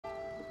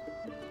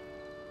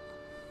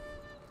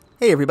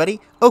Hey everybody,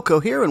 Oko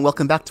here, and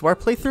welcome back to our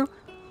playthrough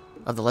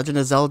of The Legend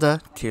of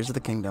Zelda, Tears of the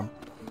Kingdom.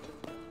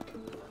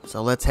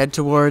 So let's head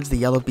towards the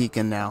yellow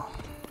beacon now.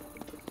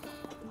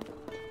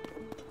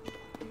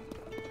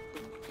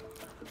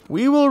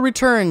 We will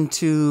return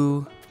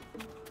to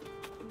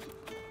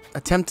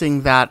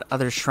attempting that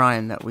other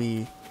shrine that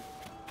we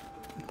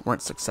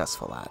weren't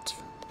successful at.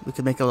 We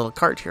could make a little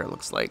cart here, it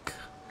looks like.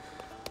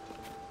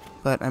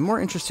 But I'm more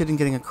interested in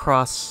getting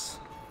across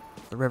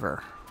the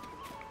river.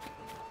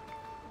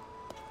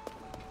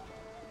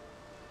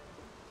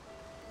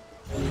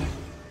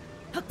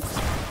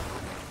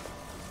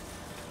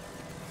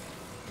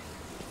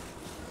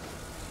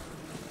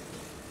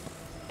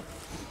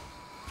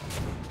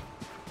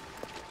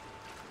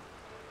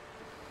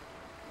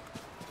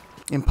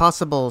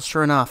 Impossible,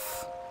 sure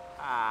enough.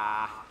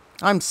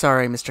 I'm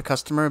sorry, Mr.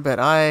 Customer, but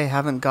I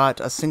haven't got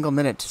a single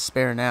minute to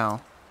spare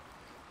now.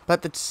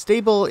 But the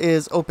stable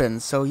is open,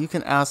 so you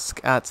can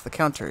ask at the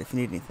counter if you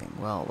need anything.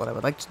 Well, what I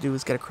would like to do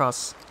is get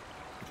across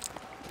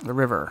the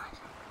river.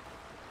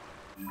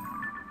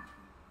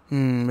 We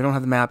don't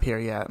have the map here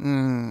yet.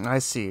 I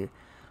see.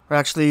 We're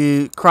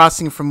actually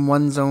crossing from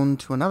one zone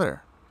to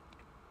another.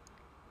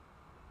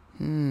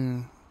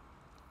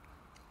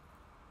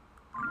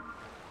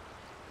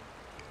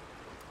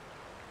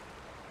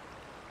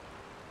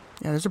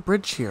 Yeah, there's a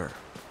bridge here.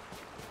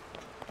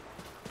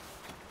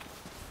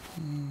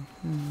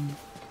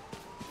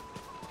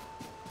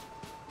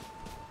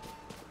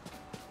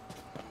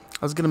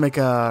 I was gonna make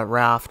a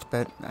raft,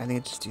 but I think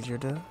it's just easier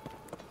to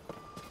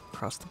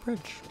cross the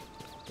bridge.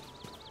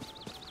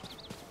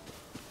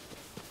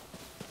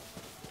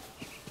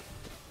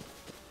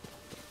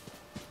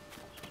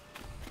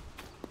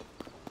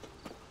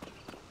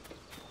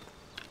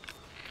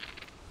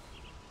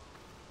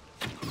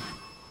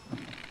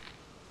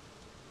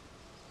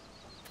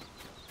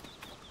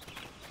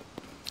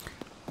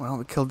 Well,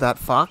 we killed that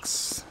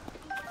fox.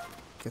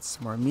 Get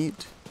some more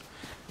meat.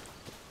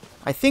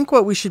 I think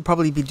what we should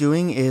probably be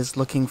doing is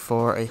looking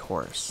for a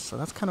horse. So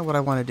that's kind of what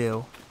I want to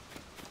do.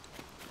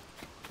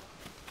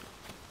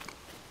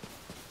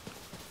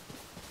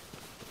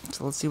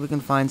 So let's see if we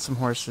can find some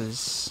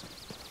horses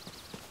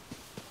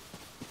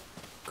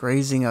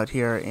grazing out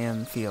here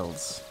in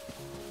fields.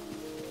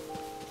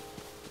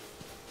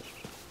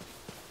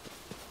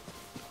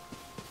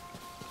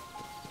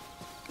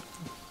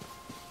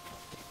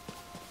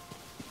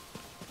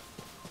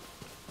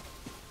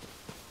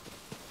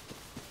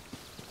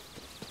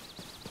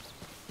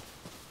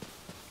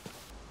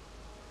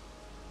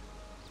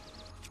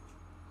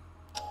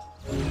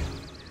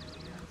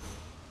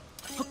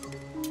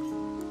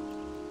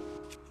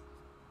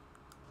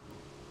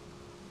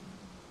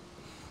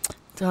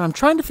 I'm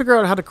trying to figure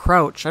out how to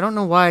crouch. I don't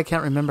know why I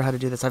can't remember how to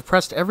do this. I've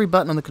pressed every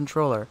button on the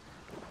controller.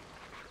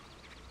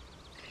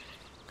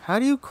 How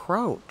do you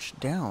crouch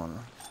down?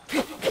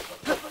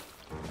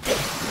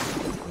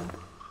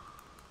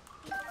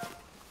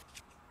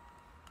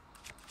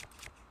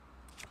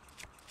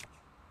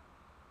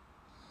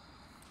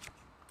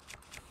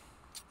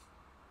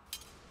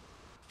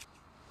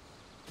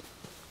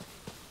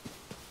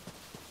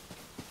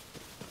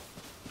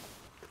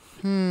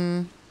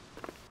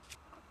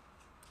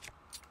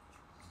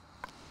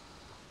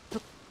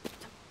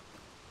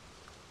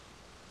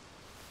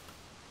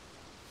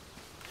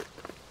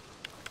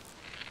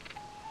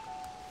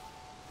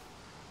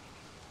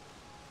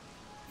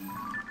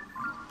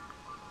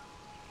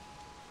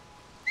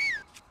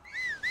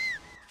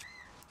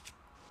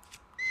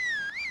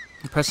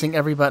 I'm pressing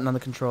every button on the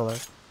controller.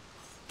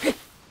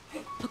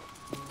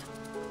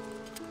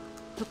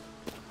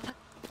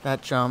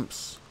 That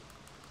jumps.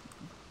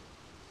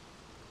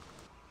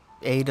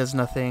 A does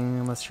nothing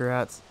unless you're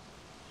at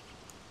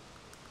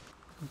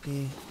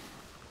B.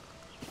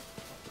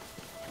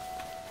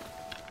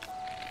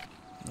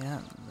 Yeah,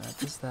 that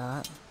does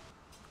that.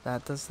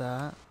 That does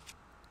that.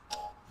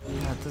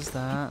 That does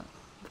that.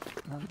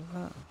 That does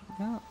that.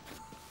 Yeah.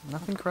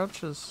 Nothing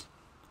crouches.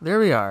 There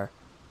we are.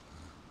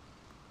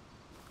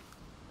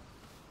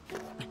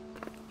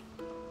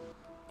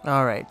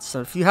 Alright,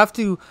 so if you have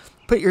to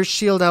put your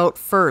shield out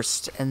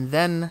first, and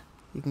then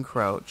you can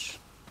crouch.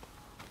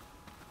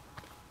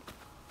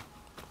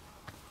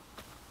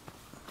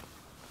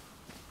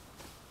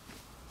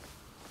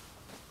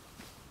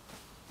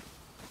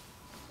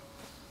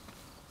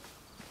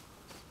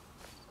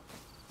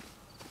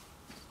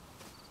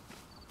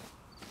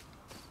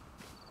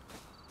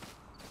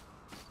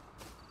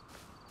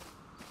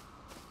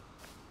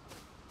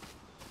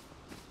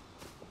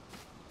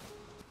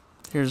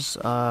 There's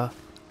a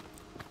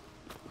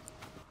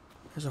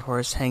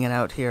horse hanging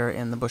out here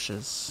in the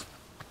bushes.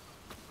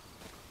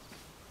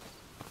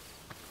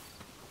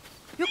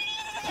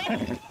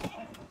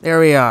 There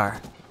we are.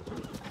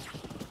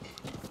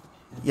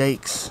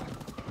 Yikes.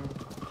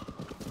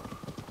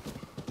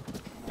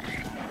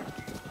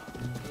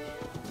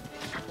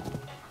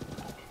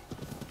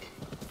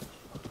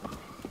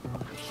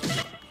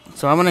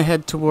 So I'm gonna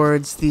head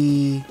towards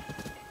the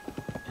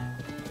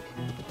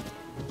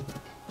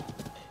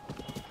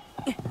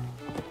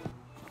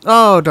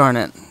Oh, darn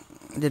it.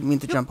 I didn't mean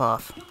to jump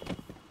off.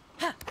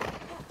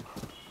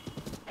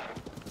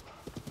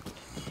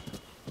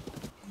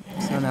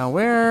 So now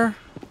where?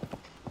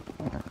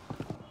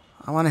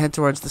 I want to head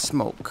towards the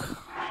smoke.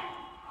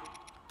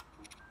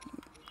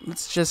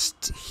 Let's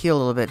just heal a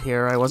little bit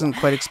here. I wasn't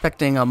quite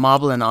expecting a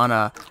moblin on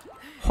a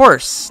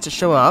horse to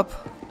show up.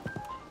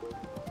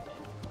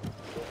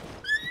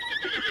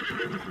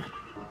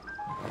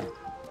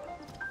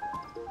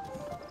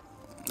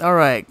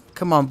 Alright,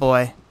 come on,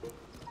 boy.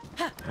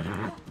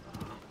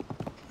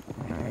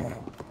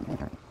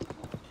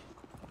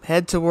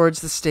 Head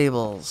towards the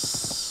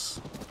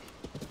stables.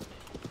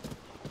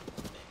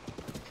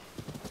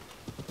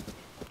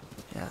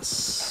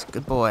 Yes,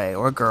 good boy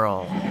or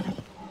girl.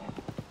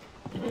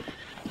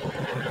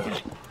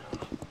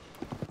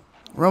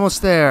 We're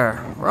almost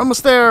there. We're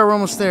almost there. We're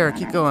almost there.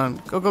 Keep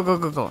going. Go, go, go,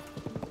 go, go.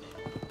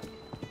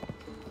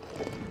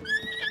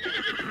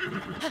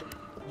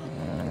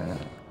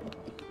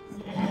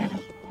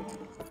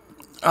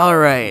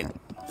 Alright.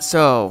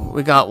 So,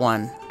 we got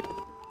one.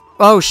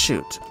 Oh,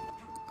 shoot.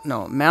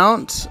 No,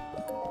 mount.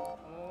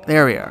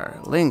 There we are.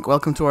 Link,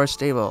 welcome to our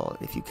stable.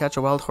 If you catch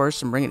a wild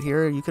horse and bring it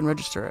here, you can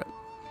register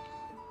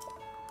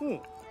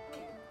it.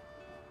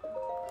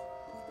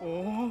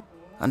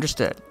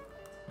 Understood.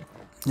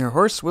 Your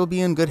horse will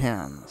be in good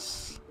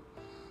hands.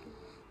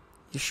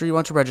 You sure you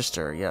want to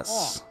register?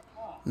 Yes.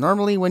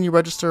 Normally, when you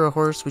register a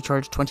horse, we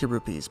charge 20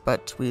 rupees,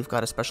 but we've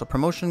got a special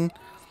promotion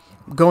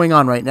going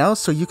on right now,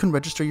 so you can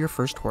register your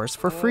first horse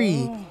for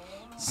free.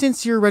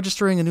 Since you're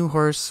registering a new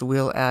horse,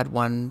 we'll add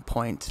 1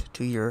 point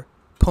to your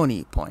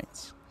pony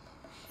points.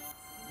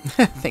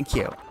 Thank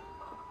you.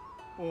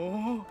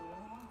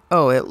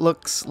 Oh, it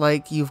looks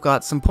like you've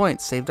got some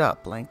points saved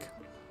up, Link.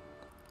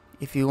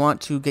 If you want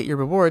to get your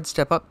reward,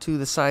 step up to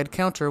the side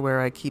counter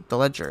where I keep the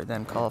ledger,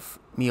 then call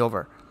me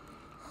over.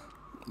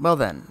 Well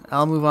then,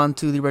 I'll move on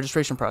to the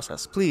registration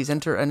process. Please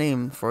enter a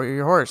name for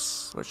your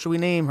horse. What should we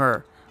name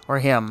her? Or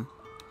him?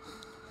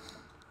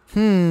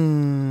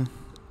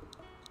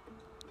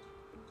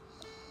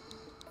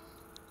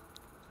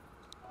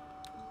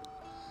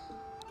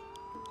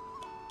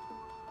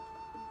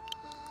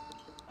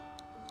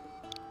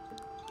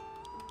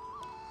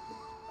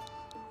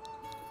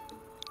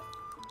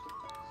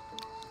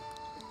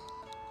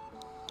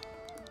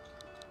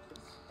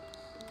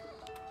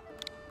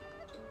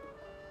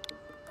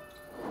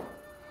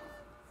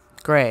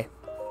 Gray.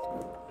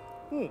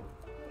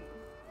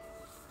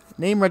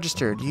 Name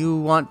registered. Do you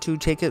want to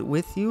take it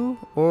with you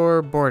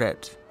or board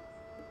it?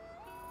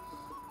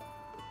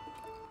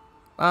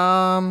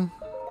 I'll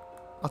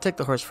take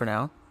the horse for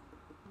now.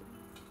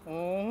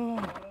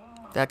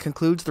 That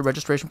concludes the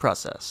registration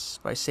process.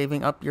 By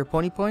saving up your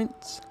pony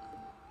points,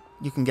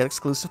 you can get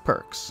exclusive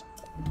perks.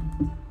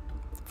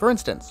 For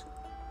instance,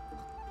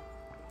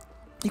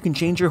 you can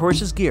change your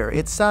horse's gear,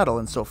 its saddle,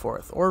 and so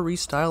forth, or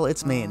restyle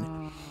its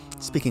mane.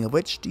 Speaking of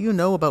which, do you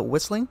know about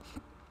whistling?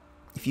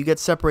 If you get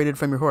separated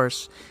from your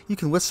horse, you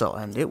can whistle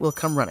and it will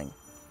come running.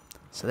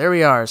 So there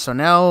we are. So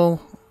now,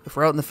 if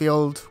we're out in the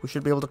field, we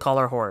should be able to call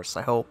our horse,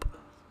 I hope.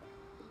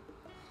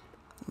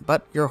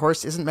 But your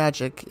horse isn't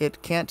magic.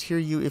 It can't hear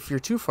you if you're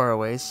too far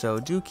away, so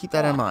do keep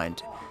that in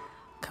mind.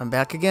 Come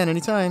back again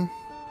anytime.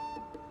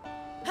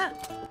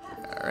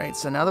 Alright,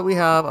 so now that we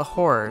have a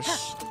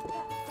horse...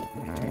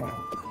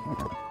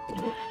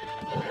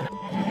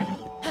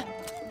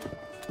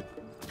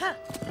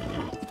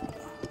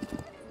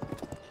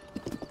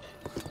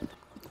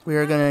 we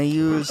are going to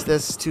use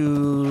this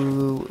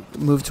to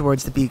move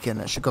towards the beacon.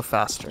 It should go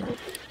faster.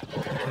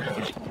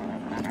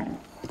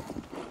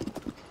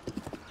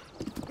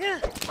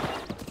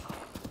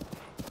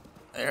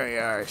 There we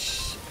are.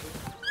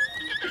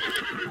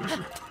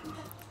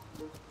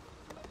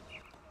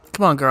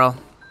 Come on, girl.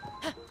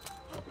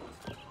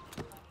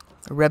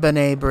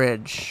 Rebene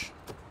Bridge.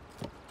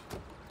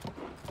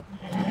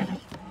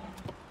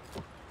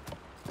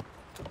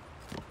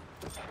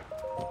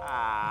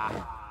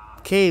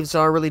 Caves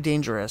are really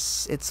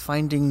dangerous. It's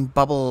finding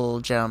bubble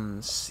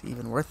gems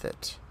even worth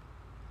it.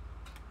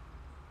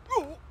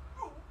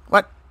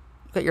 What?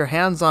 You got your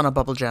hands on a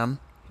bubble gem.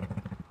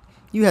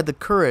 You had the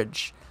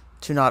courage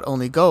to not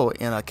only go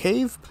in a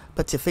cave,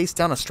 but to face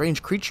down a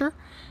strange creature?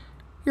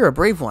 You're a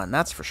brave one,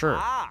 that's for sure.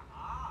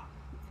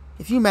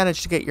 If you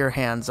manage to get your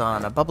hands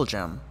on a bubble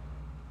gem,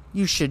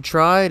 you should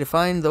try to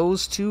find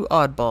those 2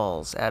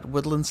 oddballs at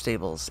Woodland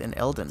Stables in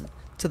Eldon,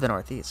 to the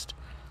northeast.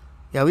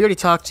 Yeah, we already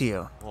talked to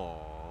you.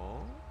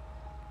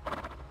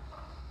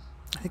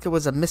 I think it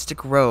was a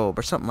mystic robe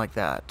or something like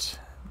that.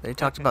 They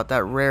talked about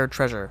that rare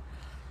treasure.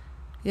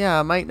 Yeah,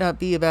 it might not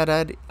be a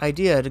bad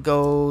idea to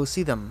go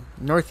see them.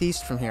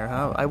 Northeast from here,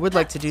 huh? I would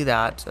like to do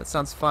that. That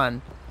sounds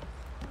fun.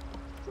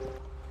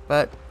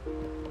 But...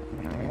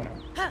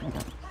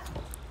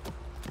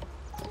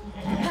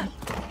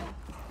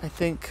 I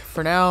think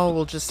for now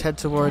we'll just head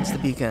towards the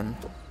beacon.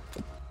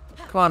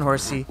 Come on,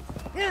 horsey.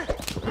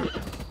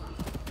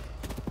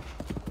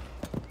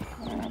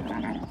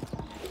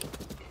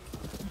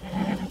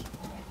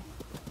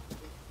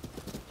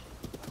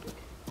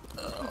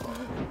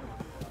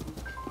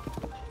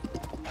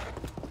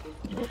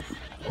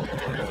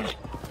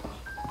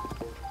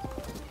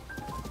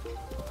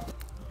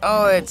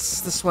 Oh,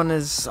 this one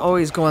is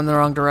always going the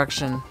wrong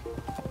direction.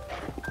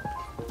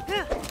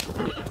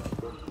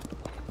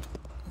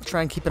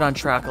 Try and keep it on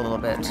track a little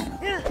bit.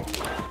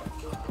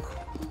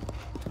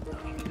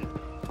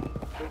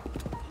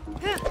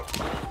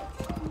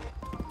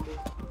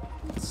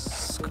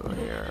 Let's go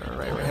here.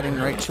 Right, we're heading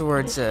right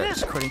towards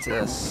it, according to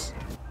this.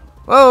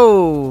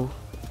 Whoa!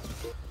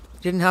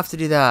 Didn't have to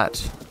do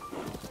that.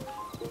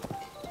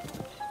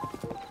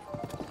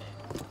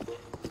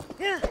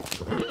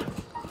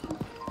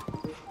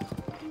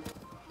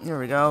 Here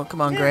we go.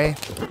 Come on, Gray.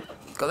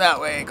 Go that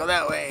way. Go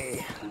that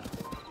way.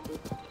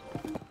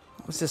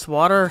 What's this,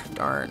 water?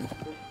 Darn.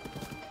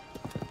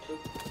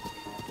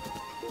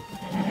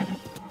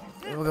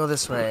 We'll go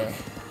this way.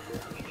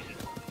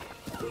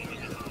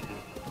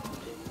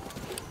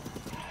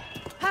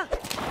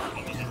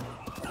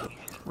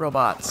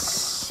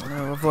 Robots. I'm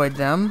going to avoid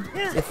them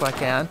if I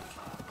can.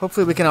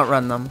 Hopefully we can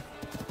outrun them.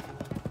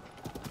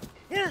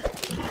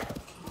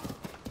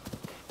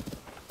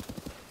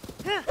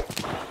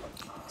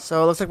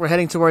 So it looks like we're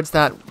heading towards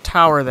that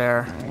tower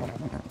there.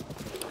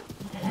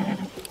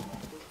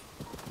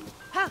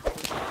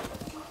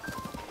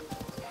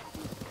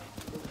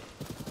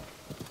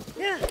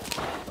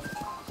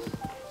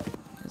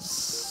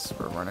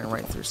 We're running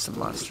right through some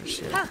monsters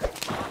here.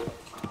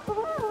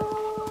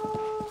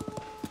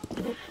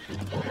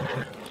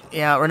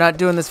 Yeah, we're not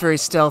doing this very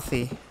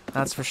stealthy,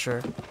 that's for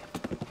sure.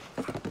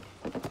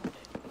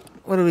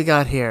 What do we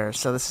got here?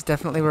 So this is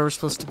definitely where we're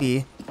supposed to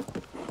be.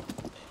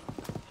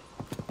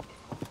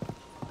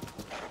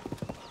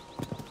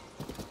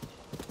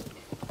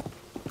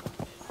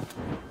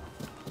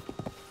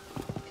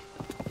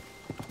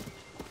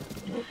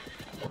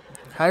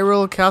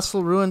 Hyrule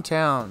Castle Ruined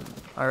Town.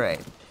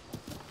 Alright.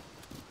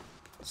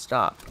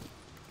 Stop.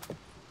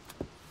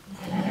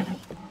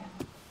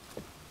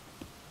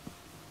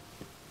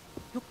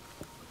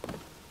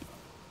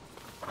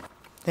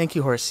 Thank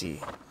you,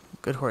 horsey.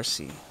 Good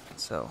horsey.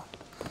 So,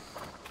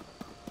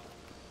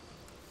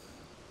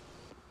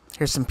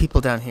 here's some people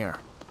down here.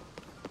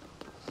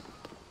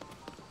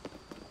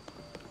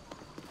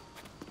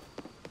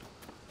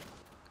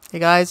 Hey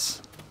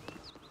guys.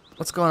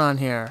 What's going on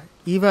here?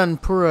 Eva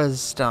and Pura's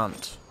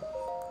stumped.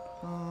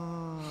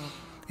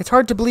 It's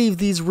hard to believe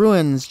these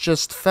ruins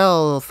just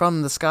fell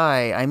from the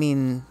sky. I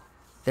mean,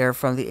 they're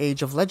from the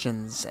Age of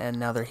Legends, and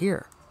now they're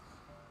here.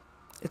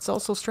 It's all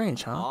so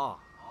strange, huh?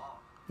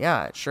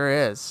 Yeah, it sure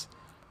is.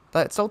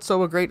 But it's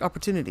also a great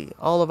opportunity.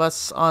 All of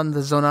us on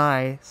the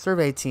Zonai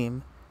survey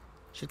team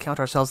should count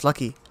ourselves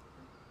lucky.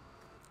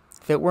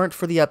 If it weren't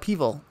for the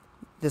upheaval,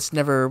 this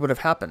never would have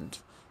happened.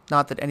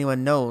 Not that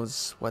anyone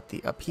knows what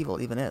the upheaval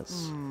even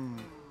is.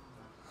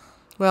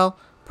 Well,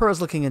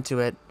 Pura's looking into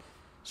it.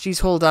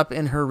 She's holed up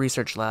in her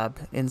research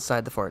lab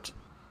inside the fort,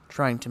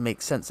 trying to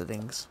make sense of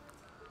things.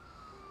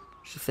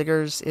 She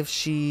figures if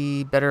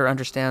she better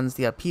understands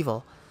the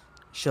upheaval,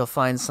 she'll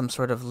find some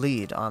sort of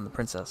lead on the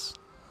princess.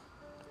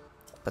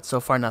 But so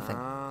far, nothing.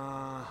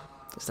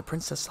 Is the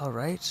princess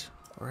alright?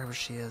 Wherever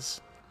she is.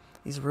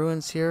 These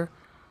ruins here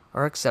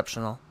are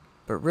exceptional.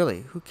 But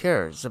really, who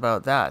cares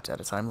about that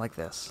at a time like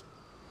this?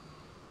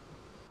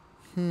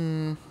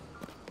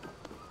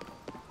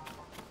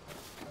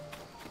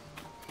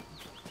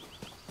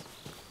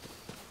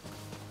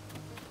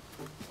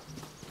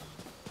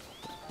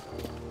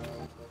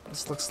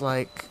 This looks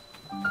like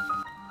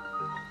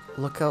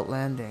Lookout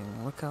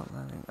Landing. Lookout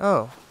Landing.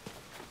 Oh.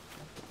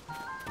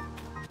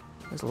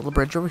 There's a little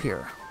bridge over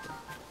here.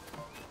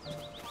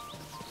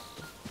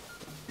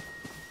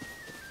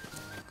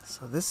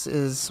 So this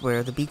is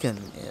where the beacon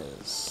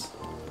is.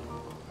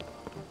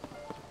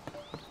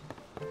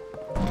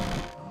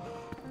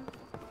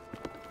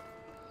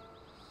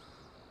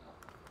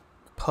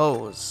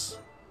 Pose.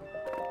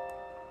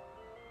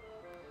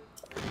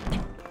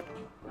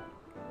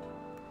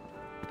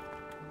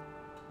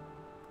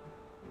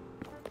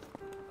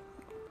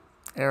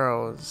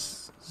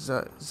 Arrows.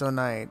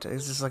 Zonite.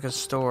 Is this like a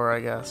store, I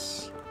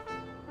guess?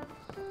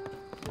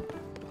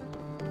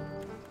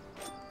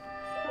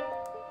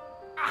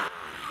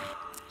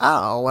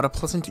 Oh, what a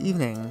pleasant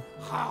evening.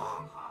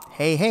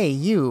 Hey,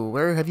 you.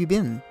 Where have you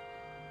been?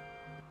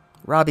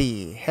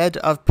 Robbie, head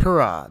of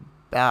Pura,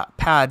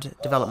 pad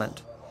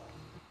development.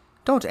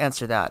 Don't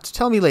answer that.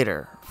 Tell me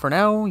later. For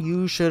now,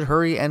 you should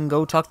hurry and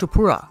go talk to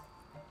Pura.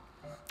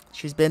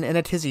 She's been in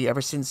a tizzy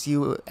ever since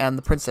you and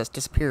the princess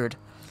disappeared.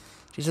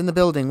 She's in the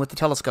building with the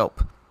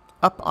telescope.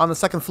 Up on the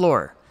second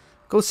floor.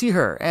 Go see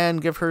her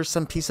and give her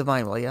some peace of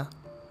mind, will ya?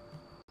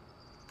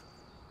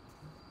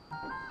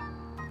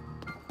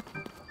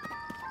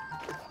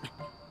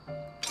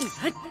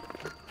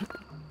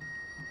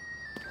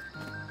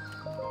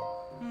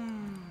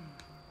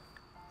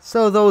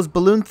 So those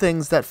balloon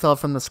things that fell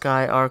from the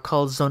sky are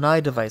called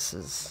Zonai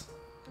devices.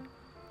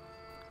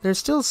 There's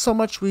still so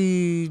much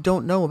we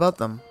don't know about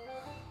them.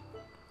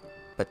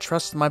 But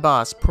trust my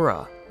boss,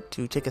 Pura,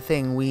 to take a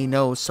thing we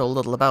know so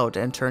little about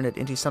and turn it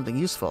into something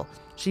useful.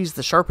 She's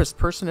the sharpest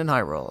person in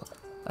Hyrule.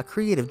 A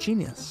creative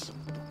genius.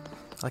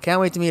 I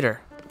can't wait to meet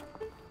her.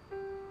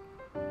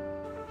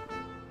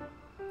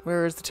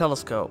 Where is the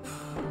telescope?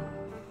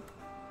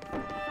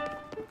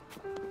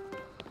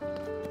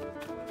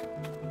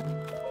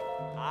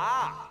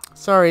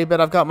 Sorry, but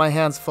I've got my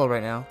hands full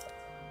right now.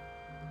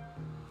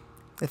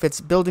 If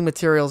it's building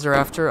materials you're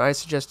after, I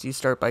suggest you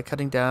start by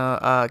cutting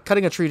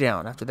a tree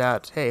down. After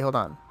that, hey, hold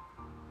on.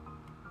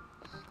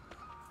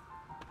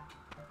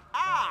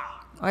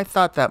 I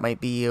thought that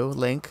might be you,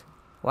 Link.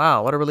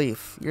 Wow, what a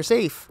relief. You're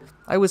safe.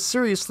 I was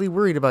seriously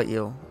worried about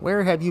you.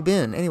 Where have you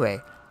been, anyway?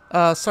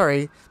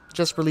 Sorry,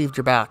 just relieved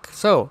you're back.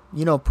 So,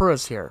 you know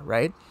Purah's here,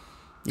 right?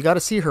 You gotta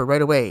see her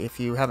right away if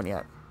you haven't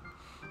yet.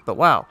 But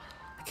wow,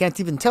 I can't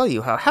even tell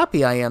you how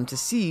happy I am to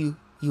see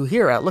you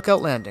here at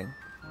Lookout Landing.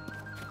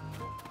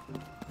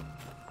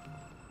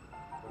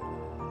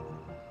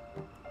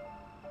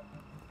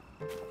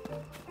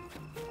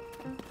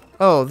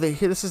 Oh,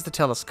 this is the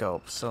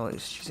telescope, so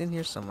she's in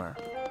here somewhere.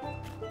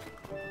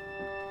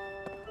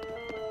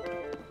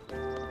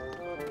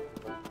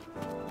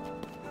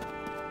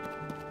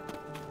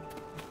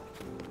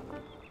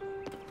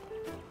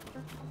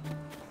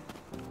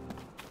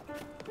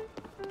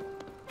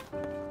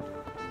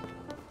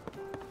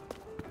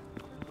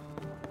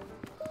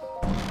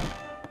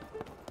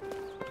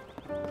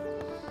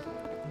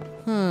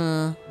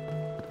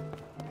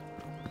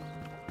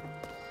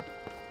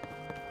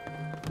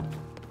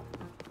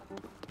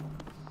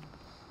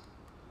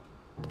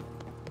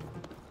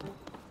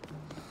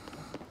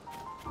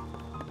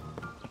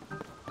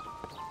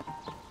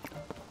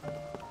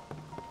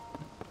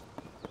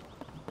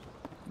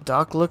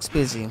 Doc looks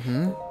busy,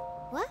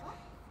 What?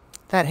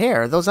 That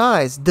hair, those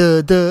eyes,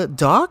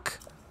 Doc?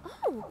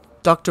 Oh.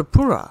 Dr.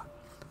 Purah,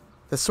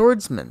 the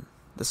swordsman.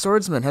 The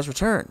swordsman has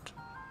returned.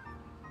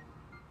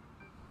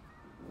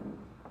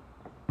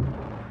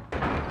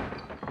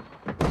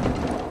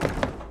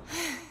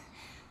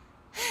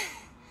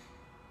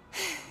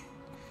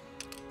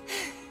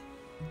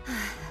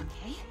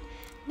 Okay.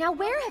 Now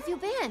where have you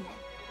been?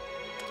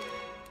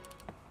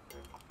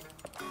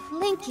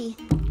 Linky,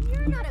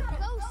 you're not a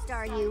ghost,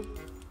 are you?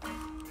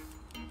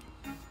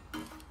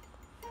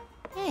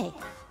 Hey.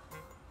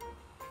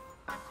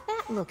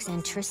 That looks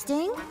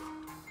interesting.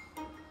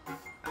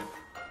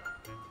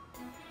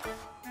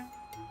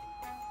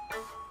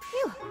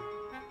 Phew.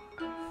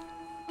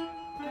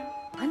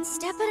 One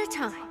step at a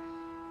time.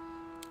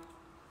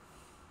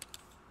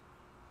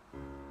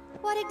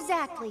 What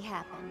exactly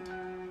happened?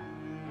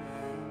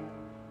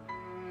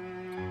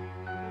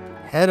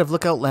 Head of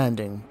Lookout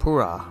Landing,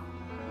 Purah.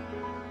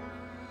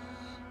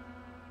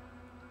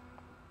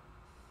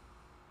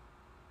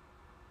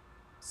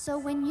 So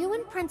when you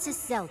and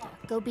Princess Zelda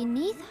go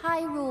beneath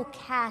Hyrule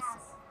Castle,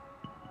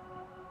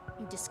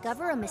 you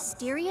discover a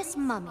mysterious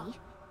mummy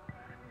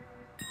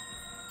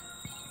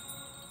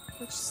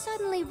which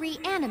suddenly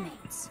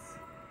reanimates.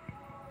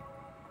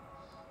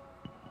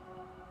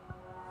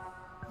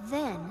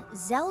 Then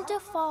Zelda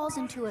falls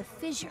into a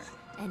fissure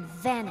and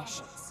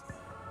vanishes.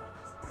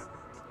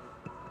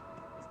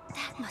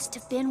 That must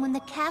have been when the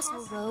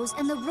castle rose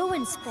and the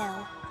ruins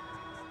fell.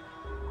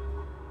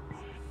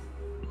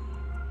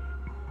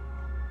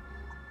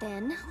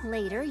 Then,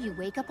 later, you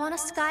wake up on a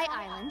sky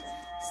island,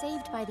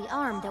 saved by the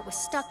arm that was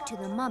stuck to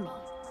the mummy.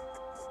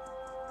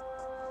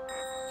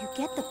 You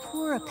get the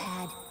Purah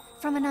pad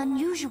from an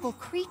unusual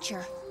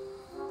creature,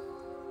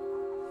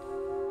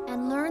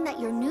 and learn that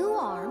your new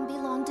arm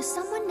belonged to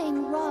someone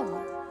named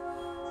Rauru.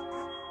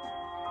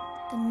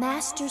 The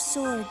Master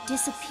Sword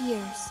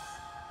disappears.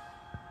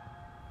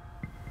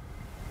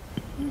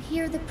 You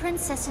hear the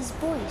princess's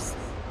voice,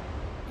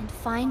 and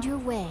find your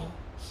way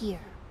here.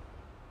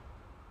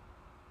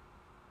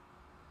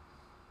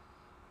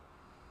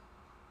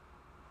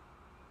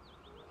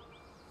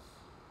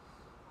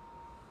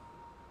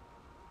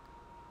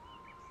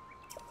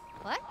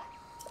 What?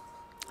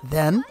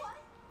 Then?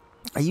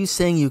 Are you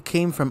saying you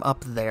came from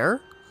up there?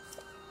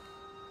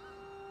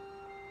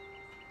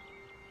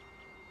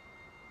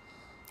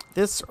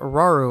 This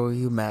Rauru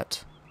you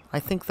met,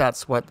 I think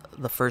that's what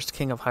the first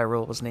king of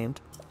Hyrule was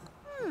named.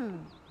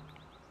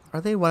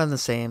 Are they one and the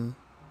same?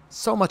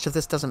 So much of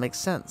this doesn't make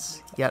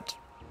sense, yet.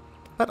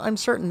 But I'm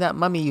certain that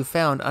mummy you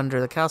found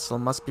under the castle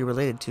must be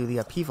related to the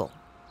upheaval.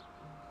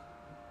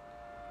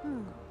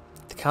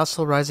 The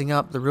castle rising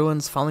up, the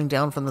ruins falling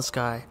down from the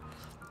sky.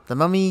 The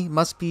mummy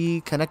must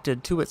be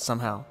connected to it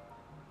somehow.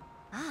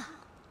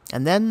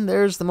 And then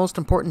there's the most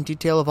important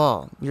detail of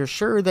all. You're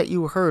sure that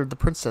you heard the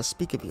princess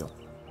speak of you.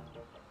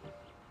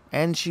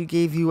 And she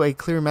gave you a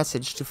clear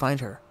message to find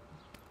her.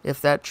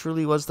 If that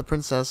truly was the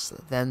princess,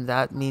 then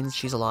that means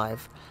she's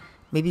alive.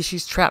 Maybe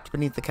she's trapped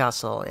beneath the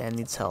castle and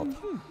needs help.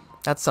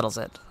 That settles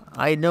it.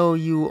 I know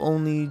you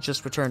only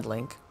just returned,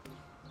 Link,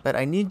 but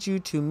I need you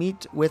to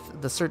meet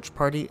with the search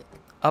party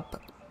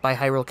up by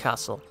Hyrule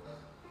Castle.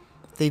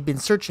 They've been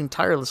searching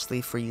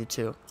tirelessly for you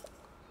too.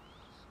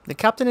 The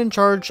captain in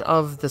charge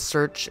of the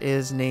search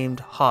is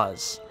named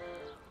Haz.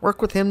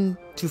 Work with him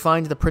to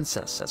find the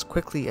princess as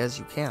quickly as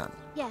you can.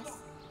 Yes.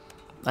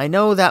 I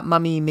know that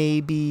mummy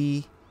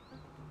may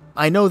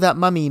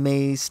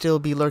still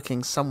be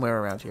lurking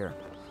somewhere around here,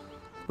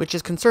 which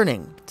is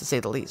concerning, to say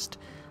the least.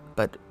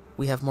 But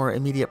We have more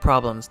immediate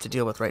problems to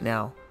deal with right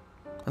now.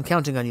 I'm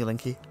counting on you,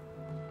 Linky.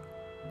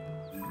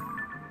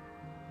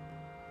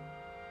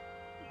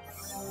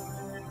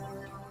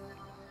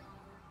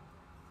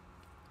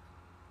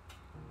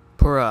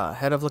 Pura,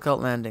 head of Lookout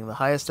Landing, the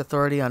highest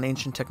authority on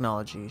ancient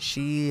technology.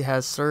 She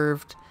has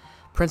served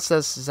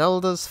Princess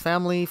Zelda's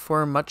family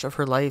for much of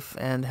her life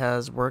and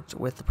has worked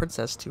with the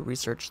princess to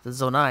research the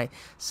Zonai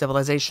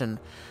civilization.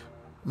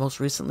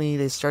 Most recently,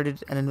 they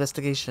started an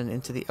investigation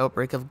into the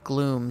outbreak of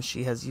gloom.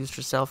 She has used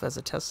herself as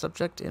a test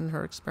subject in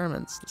her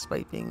experiments.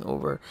 Despite being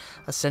over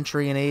a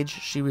century in age,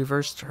 she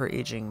reversed her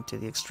aging to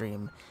the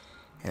extreme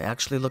and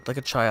actually looked like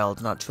a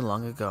child not too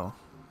long ago.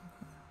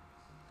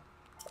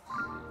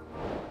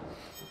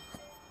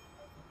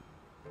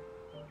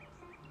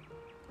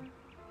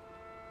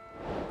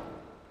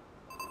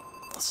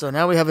 So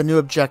now we have a new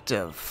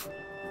objective.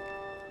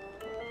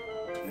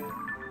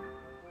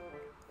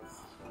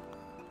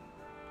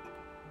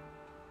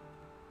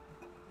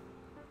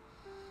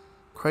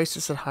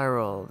 Crisis at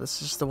Hyrule.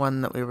 This is the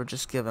one that we were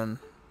just given.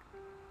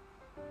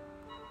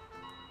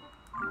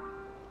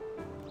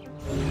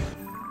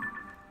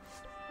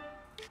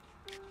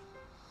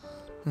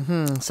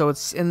 So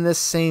it's in this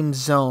same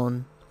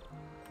zone.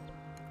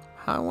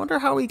 I wonder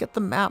how we get the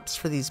maps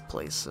for these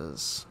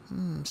places.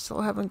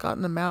 Still haven't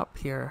gotten a map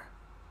here.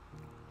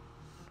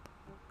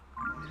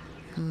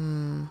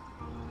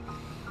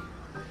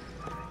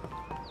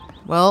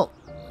 Well,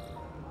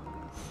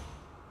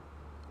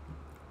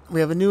 we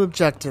have a new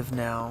objective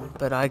now,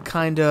 but I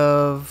kind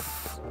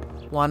of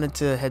wanted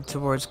to head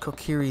towards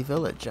Kokiri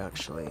Village,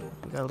 actually.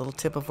 We got a little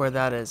tip of where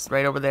that is,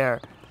 right over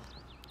there.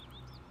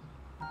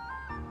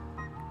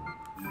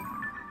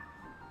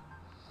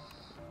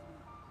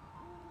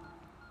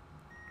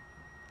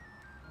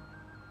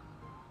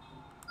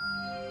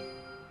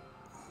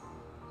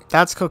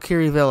 That's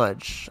Kokiri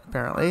Village,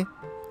 apparently.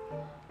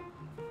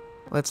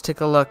 Let's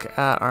take a look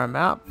at our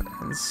map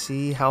and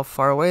see how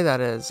far away that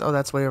is. Oh,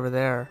 that's way over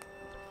there.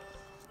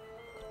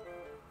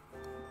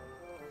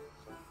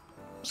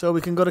 So we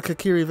can go to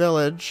Kokiri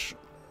Village.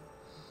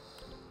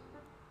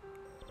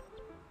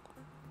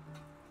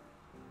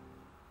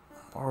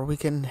 Or we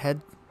can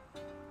head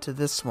to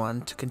this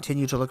one to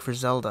continue to look for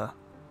Zelda.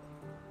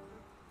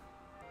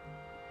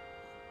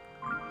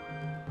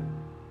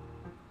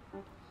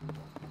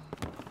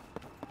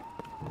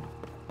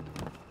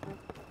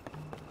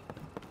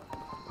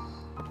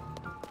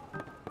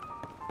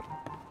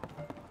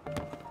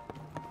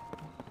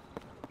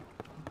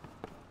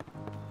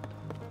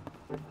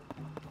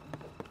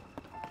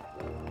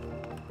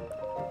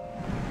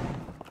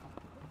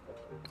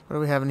 What do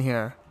we have in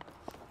here?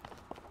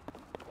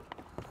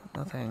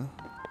 Nothing.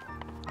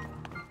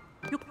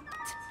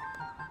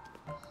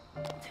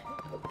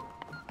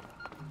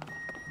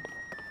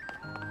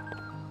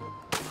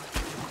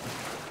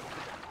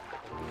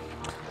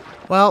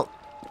 Well,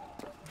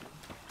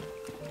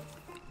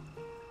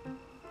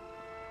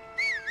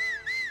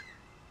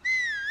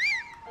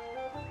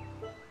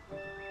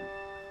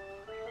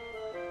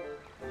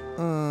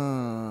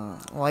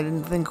 well, I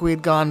didn't think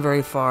we'd gone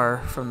very far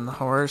from the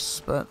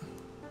horse, but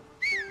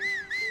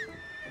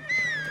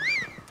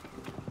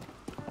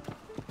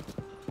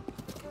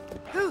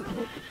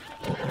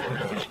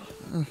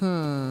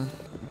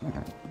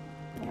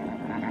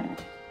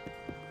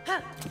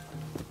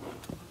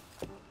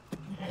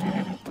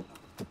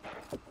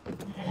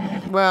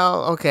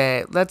well,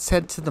 okay, let's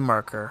head to the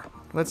marker.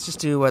 Let's just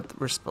do what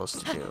we're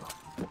supposed to do.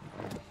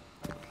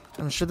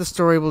 I'm sure the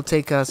story will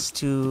take us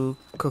to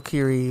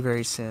Kokiri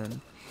very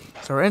soon.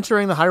 So we're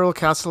entering the Hyrule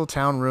Castle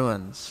town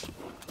ruins.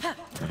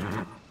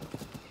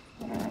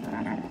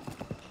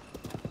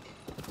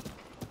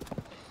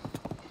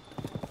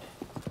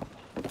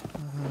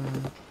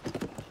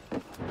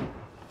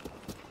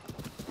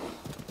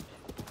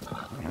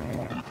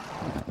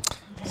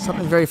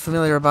 Something very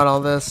familiar about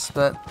all this,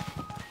 but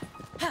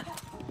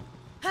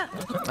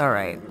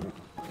alright.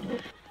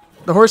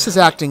 The horse is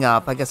acting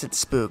up. I guess it's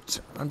spooked.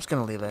 I'm just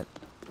going to leave it.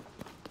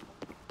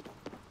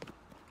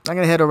 I'm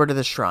going to head over to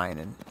the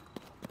shrine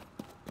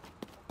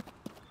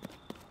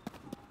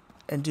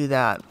and do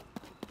that.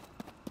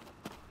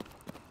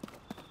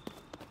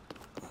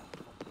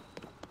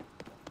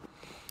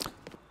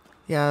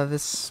 Yeah,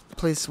 this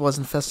place was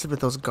infested with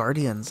those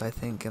guardians, I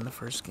think, in the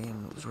first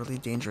game. It was a really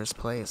dangerous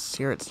place.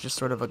 Here it's just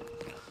sort of a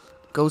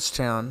ghost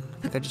town.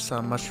 I think I just saw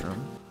a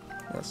mushroom.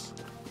 Yes.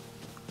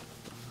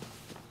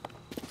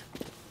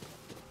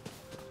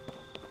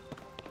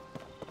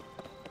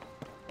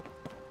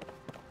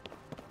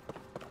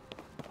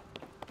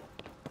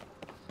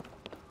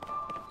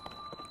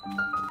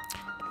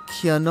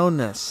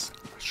 Kyononis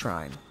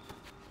Shrine.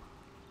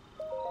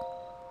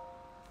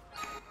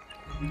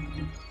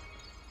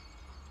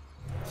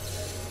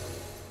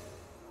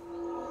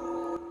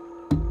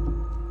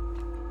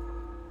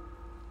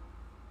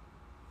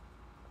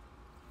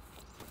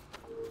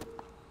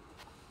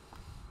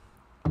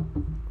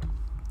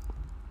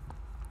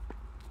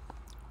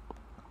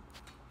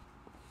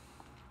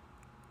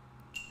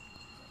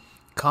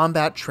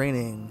 Combat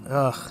training.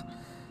 Ugh.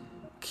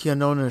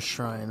 Kyononis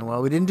Shrine.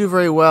 Well, we didn't do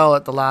very well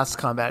at the last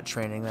combat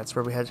training. That's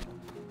where we had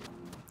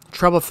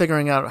trouble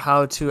figuring out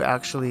how to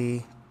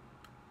actually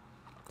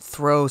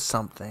throw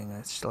something.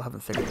 I still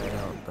haven't figured that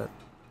out, but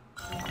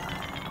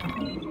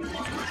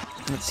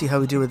let's see how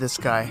we do with this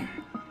guy.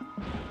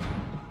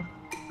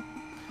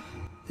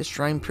 This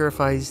shrine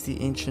purifies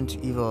the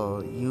ancient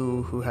evil.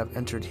 You who have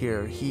entered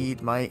here,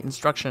 heed my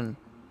instruction.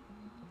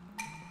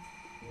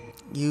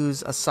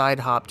 Use a side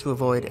hop to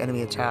avoid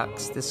enemy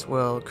attacks. This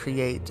will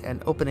create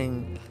an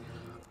opening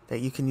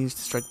that you can use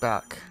to strike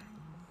back.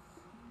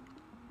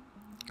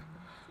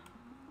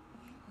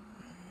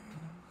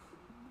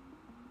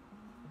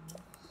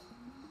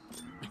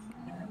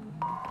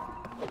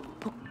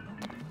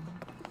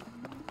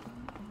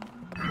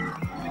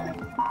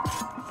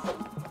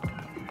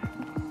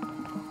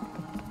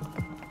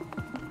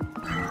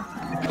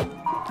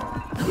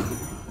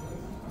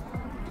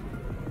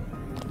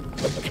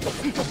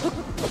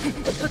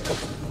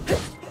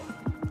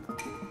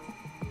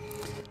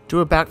 Do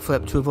a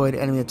backflip to avoid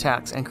enemy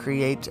attacks and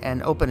create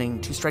an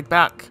opening to strike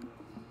back.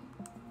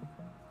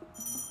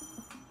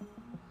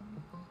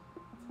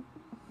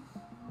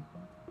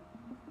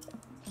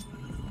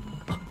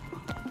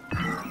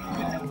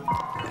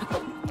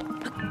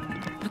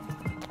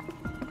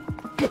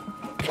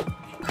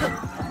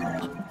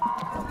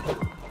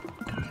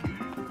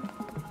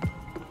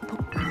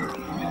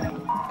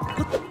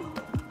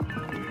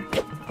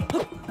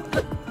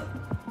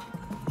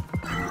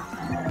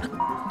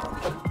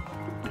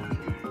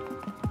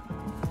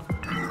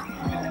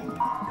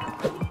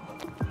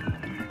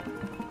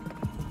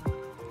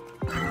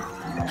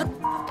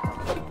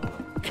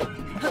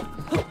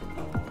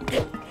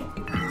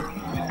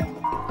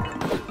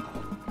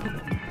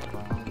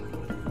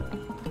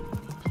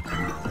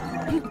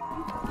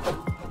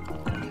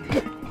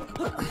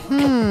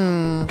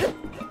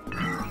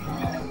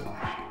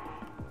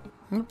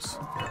 Oops.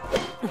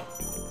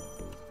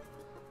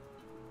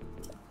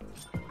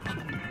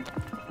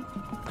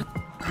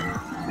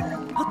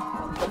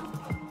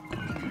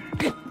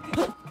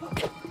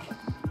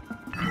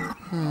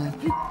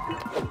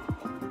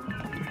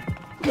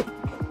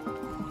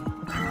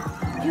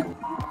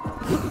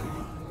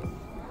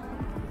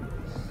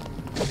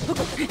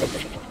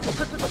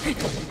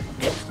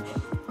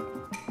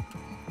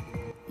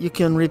 You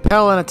can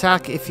repel an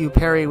attack if you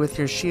parry with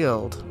your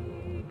shield.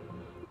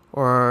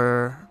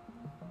 Or...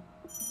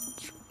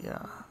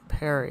 yeah,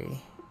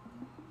 parry.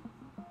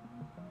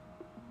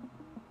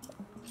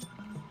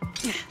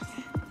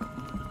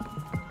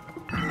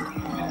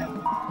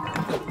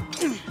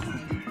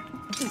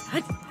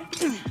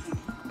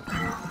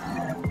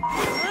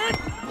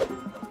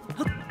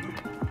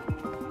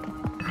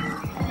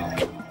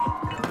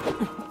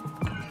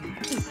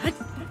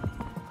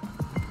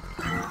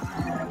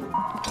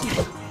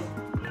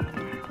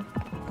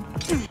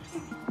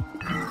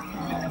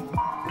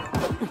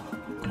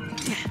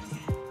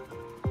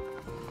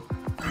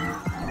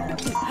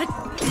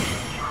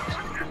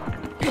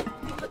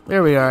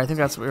 There we are. I think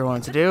that's what we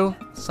wanted to do.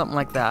 Something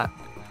like that.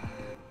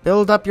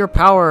 Build up your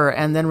power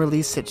and then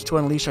release it to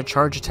unleash a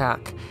charge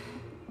attack.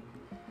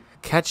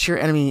 Catch your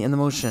enemy in the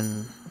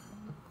motion.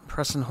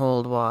 Press and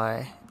hold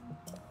Y.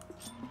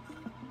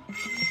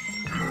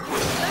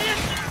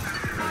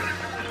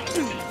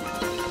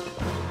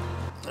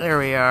 There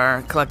we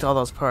are. Collect all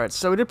those parts.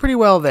 So we did pretty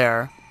well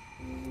there.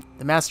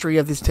 The mastery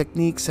of these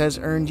techniques has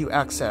earned you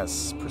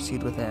access.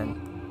 Proceed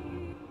within.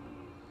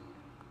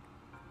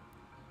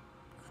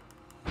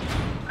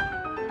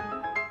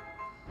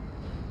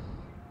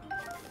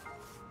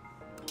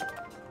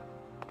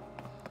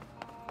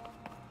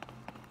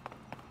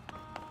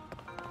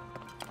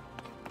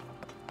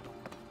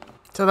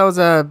 So that was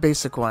a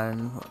basic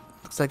one.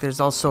 Looks like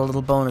there's also a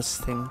little bonus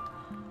thing.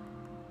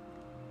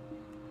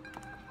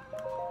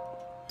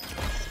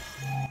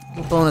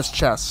 Little bonus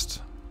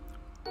chest.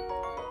 A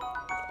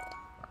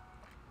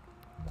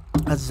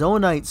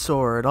Zonite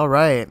sword,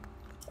 alright.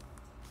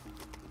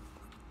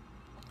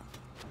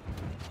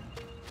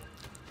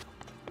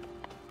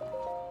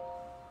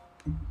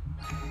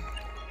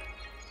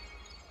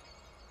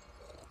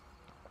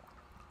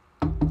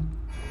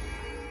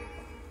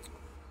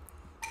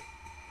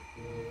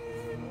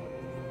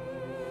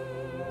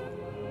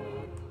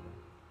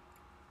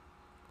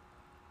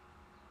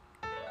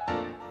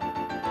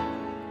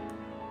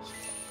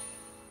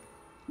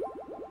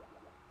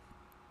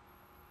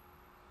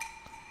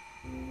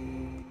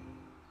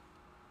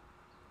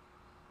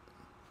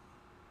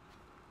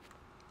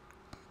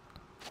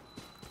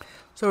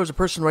 So there's a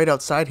person right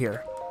outside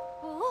here.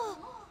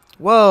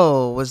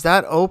 Whoa, was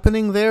that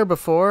opening there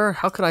before?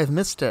 How could I have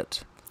missed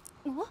it?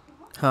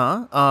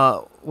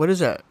 Huh? What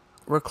is it?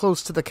 We're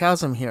close to the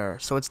chasm here,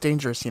 so it's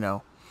dangerous, you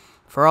know.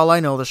 For all I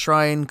know, the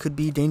shrine could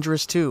be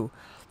dangerous too.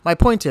 My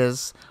point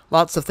is,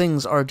 lots of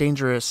things are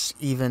dangerous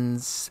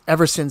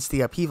ever since the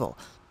upheaval.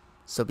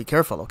 So be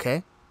careful,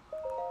 okay?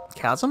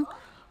 Chasm?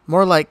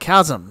 More like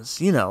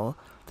chasms, you know.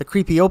 The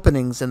creepy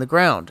openings in the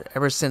ground,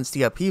 ever since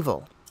the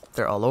upheaval.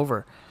 They're all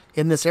over.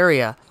 In this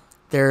area,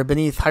 they're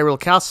beneath Hyrule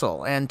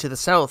Castle and to the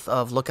south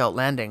of Lookout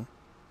Landing.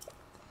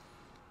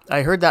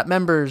 I heard that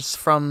members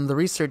from the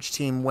research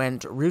team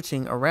went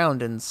rooting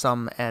around in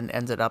some and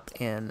ended up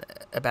in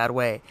a bad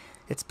way.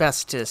 It's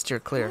best to steer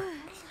clear.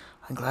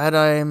 I'm glad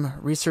I'm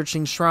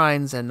researching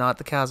shrines and not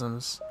the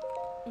chasms.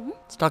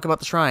 Let's talk about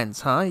the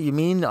shrines, huh? You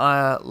mean,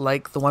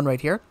 like the one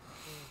right here?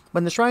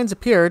 When the shrines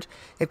appeared,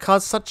 it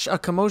caused such a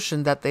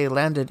commotion that they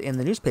landed in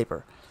the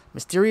newspaper.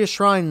 Mysterious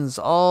shrines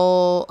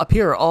all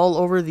appear all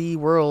over the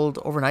world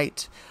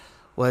overnight.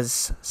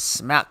 Was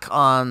smack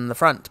on the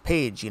front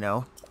page, you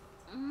know.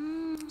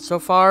 So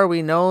far,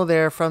 we know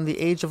they're from the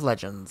Age of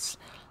Legends.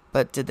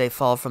 But did they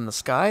fall from the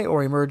sky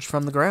or emerge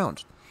from the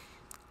ground?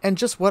 And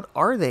just what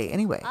are they,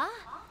 anyway?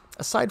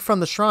 Aside from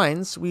the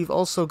shrines, we've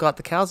also got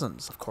the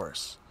chasms, of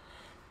course.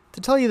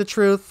 To tell you the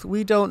truth,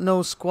 we don't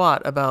know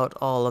squat about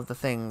all of the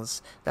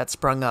things that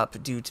sprung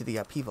up due to the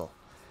upheaval.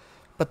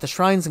 But the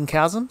shrines and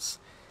chasms,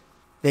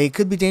 they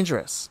could be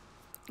dangerous,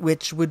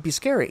 which would be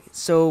scary,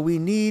 so we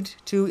need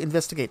to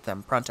investigate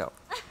them pronto.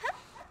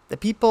 The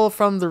people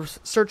from the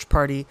search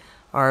party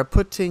are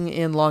putting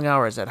in long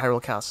hours at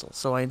Hyrule Castle,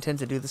 so I intend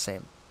to do the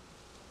same.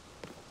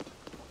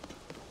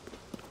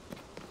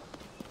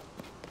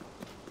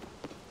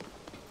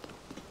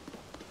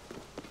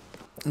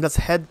 Let's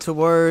head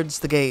towards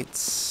the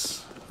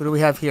gates. Who do we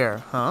have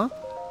here, huh?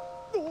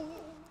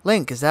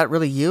 Link, is that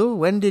really you?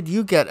 When did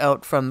you get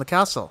out from the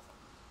castle?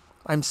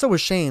 I'm so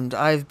ashamed.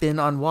 I've been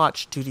on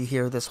watch duty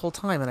here this whole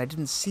time and I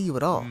didn't see you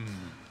at all.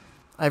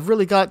 I've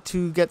really got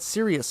to get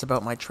serious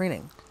about my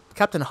training.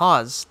 Captain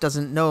Hawes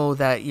doesn't know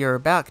that you're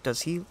back,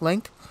 does he,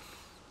 Link?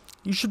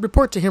 You should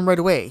report to him right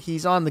away.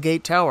 He's on the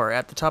gate tower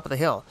at the top of the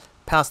hill,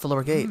 past the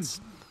lower gates.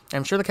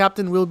 I'm sure the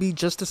captain will be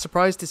just as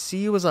surprised to see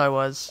you as I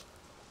was.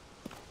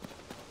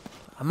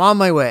 I'm on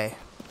my way.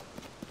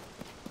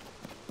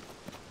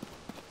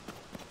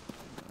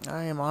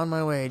 I am on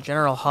my way.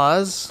 General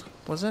Hawes,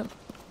 was it?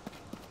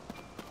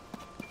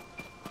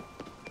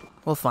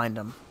 We'll find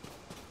him.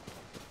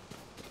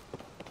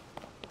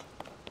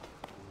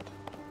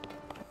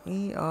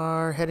 We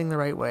are heading the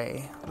right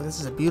way. This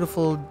is a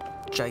beautiful,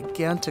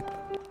 gigantic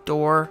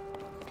door.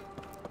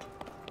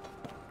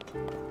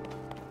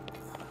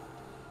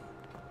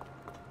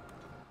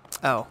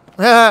 Oh.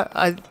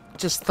 I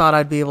just thought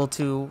I'd be able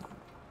to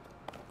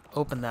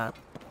open that.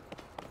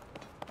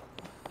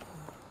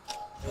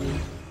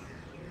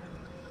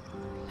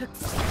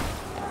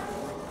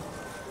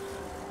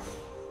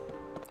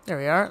 There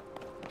we are.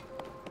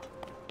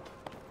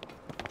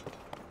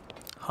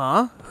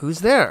 Huh? Who's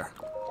there?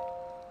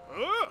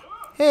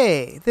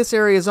 Hey, this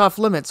area is off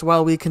limits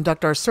while we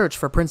conduct our search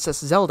for Princess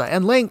Zelda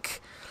and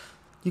Link.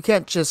 You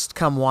can't just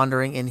come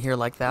wandering in here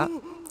like that.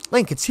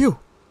 Link, it's you.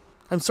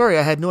 I'm sorry,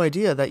 I had no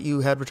idea that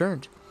you had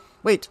returned.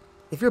 Wait,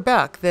 if you're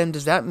back, then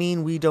does that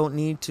mean we don't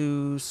need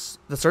to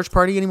the search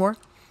party anymore?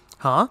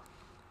 Huh?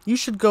 You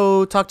should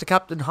go talk to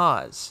Captain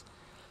Hawes.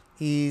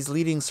 He's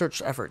leading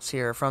search efforts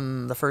here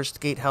from the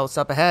first gatehouse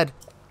up ahead.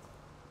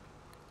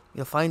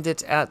 You'll find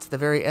it at the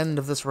very end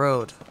of this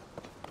road.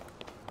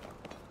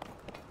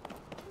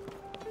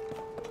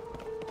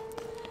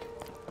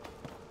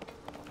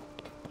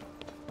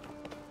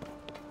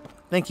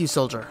 Thank you,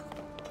 soldier.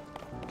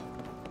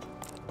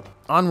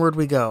 Onward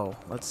we go.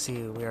 Let's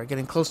see, we are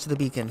getting close to the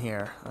beacon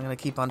here. I'm going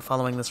to keep on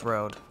following this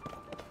road.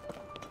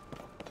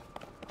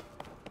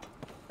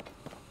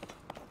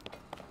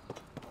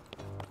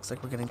 Looks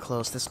like we're getting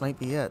close. This might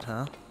be it,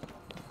 huh?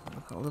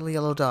 A little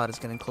yellow dot is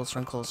getting closer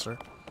and closer.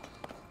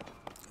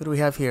 Who do we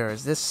have here?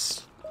 Is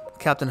this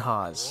Captain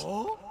Hawes?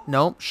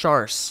 No,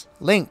 Shars.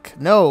 Link.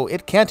 No,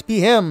 it can't be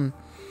him.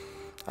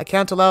 I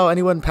can't allow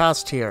anyone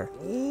past here.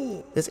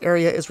 This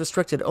area is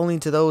restricted only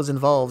to those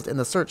involved in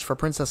the search for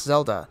Princess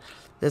Zelda.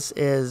 This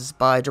is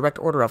by direct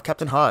order of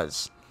Captain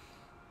Hawes.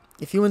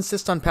 If you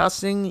insist on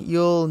passing,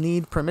 you'll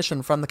need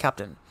permission from the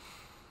captain.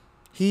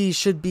 He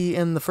should be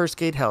in the first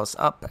gatehouse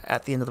up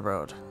at the end of the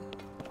road.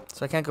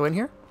 So I can't go in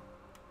here?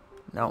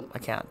 No, I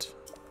can't.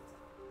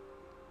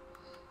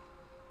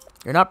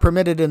 You're not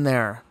permitted in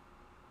there.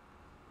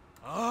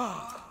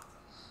 Alright,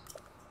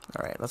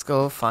 let's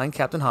go find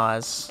Captain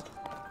Hawes.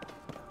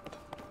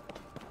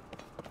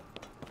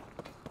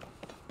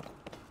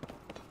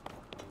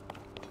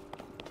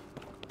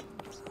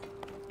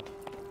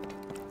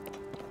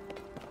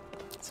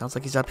 Sounds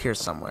like he's up here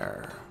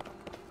somewhere.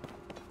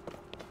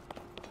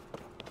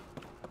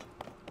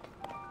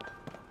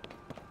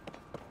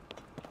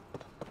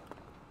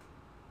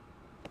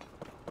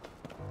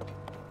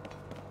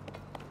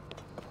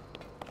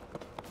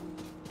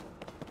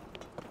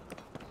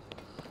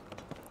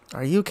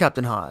 Are you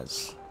Captain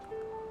Hawes?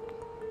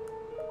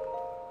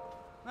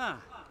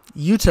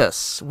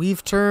 Eutus,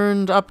 we've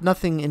turned up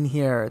nothing in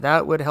here.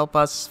 That would help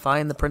us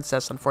find the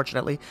princess,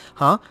 unfortunately.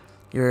 Huh?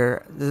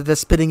 You're the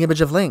spitting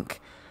image of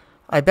Link.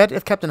 I bet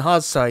if Captain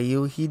Hawes saw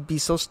you, he'd be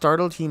so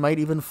startled he might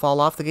even fall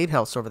off the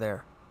gatehouse over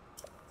there.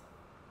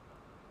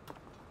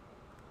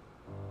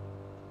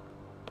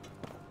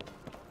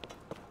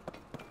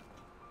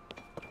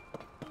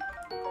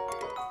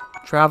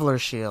 Traveler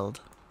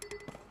shield.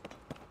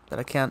 But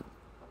I can't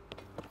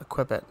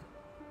equip it.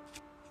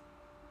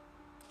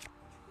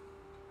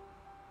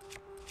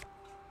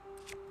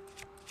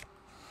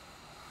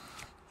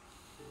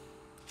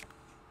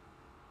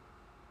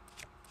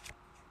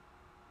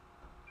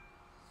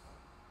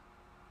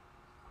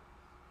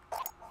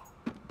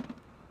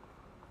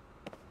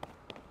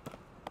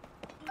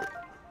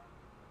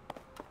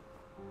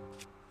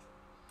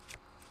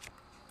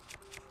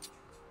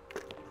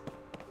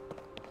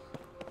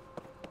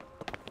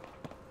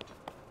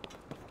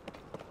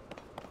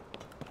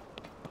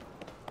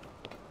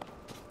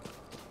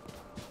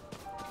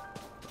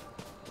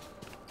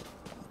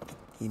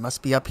 He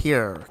must be up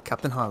here.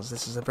 Captain Haas,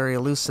 this is a very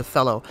elusive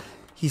fellow.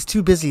 He's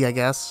too busy, I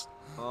guess.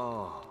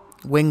 Oh.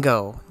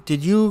 Wingo,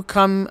 did you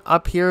come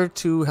up here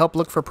to help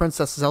look for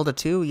Princess Zelda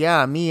too?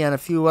 Yeah, me and a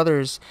few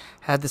others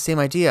had the same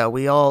idea.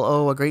 We all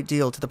owe a great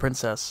deal to the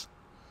princess.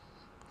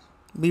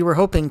 We were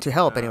hoping to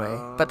help anyway,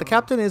 but the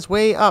captain is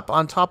way up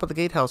on top of the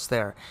gatehouse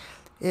there.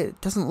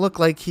 It doesn't look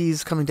like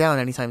he's coming down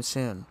anytime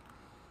soon.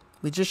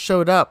 We just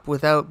showed up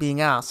without being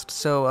asked,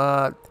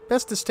 so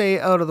best to stay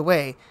out of the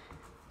way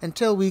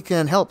until we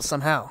can help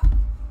somehow.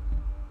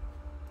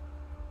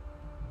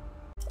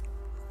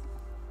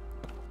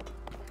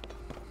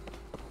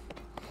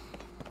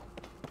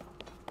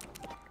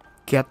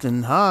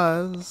 Captain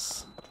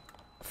Haas.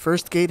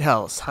 First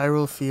gatehouse,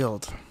 Hyrule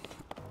Field.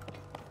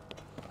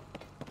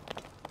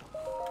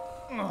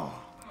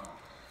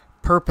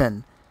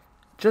 Perpin.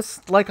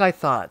 Just like I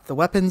thought, the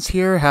weapons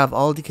here have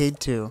all decayed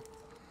too.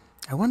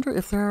 I wonder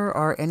if there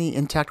are any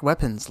intact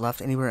weapons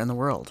left anywhere in the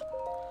world.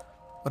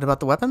 What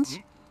about the weapons?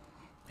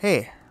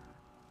 Hey,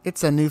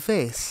 it's a new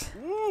face.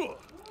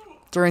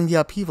 During the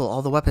upheaval,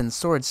 all the weapons,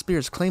 swords,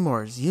 spears,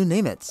 claymores, you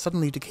name it,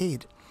 suddenly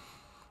decayed.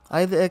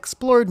 I've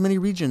explored many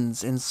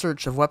regions in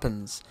search of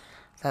weapons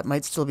that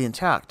might still be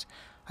intact.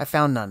 I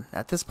found none.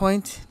 At this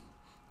point,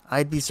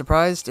 I'd be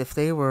surprised if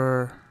there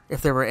were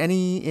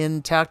any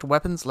intact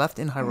weapons left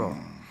in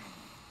Hyrule.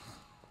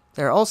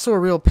 They're also a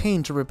real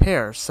pain to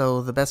repair,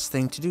 so the best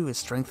thing to do is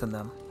strengthen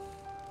them.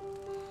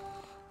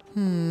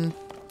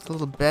 There's a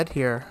little bed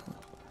here.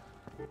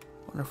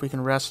 Wonder if we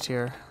can rest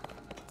here.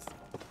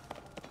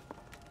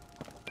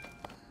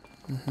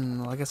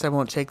 Well, I guess I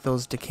won't take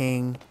those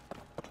decaying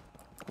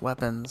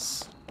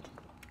weapons.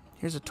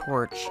 Here's a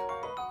torch.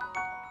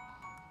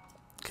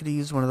 Could have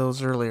used one of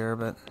those earlier,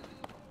 but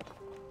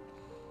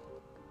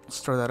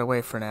let's throw that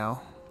away for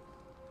now.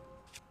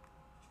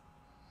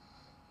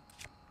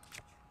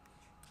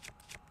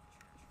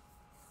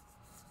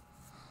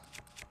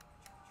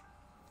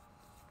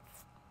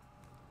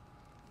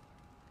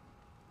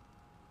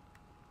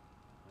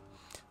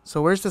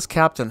 So where's this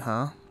captain,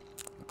 huh?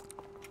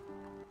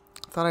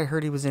 I thought I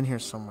heard he was in here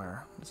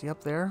somewhere. Is he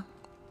up there?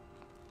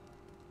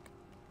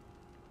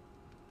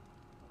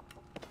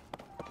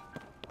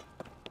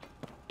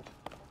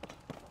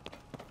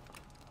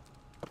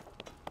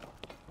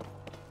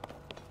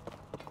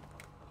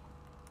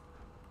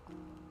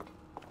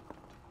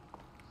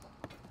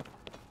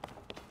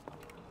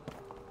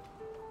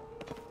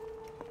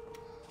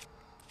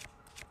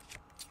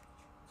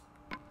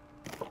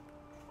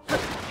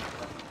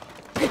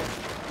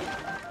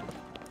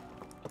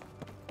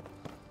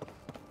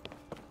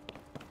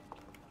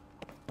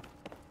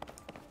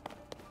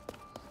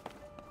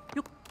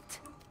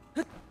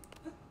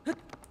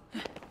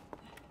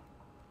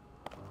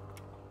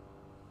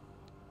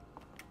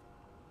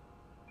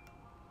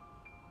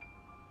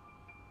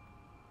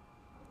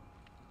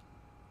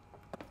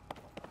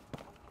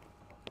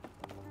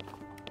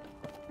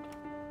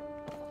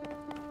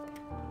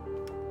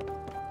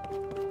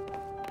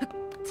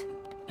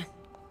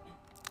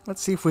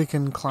 Let's see if we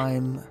can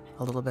climb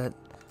a little bit.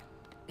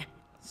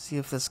 See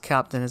if this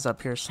captain is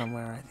up here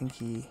somewhere.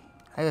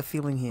 I have a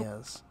feeling he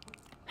is.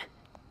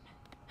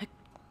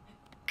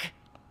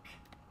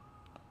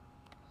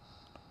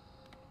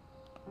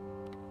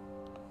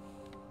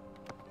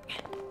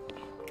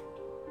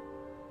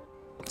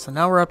 So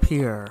now we're up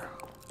here.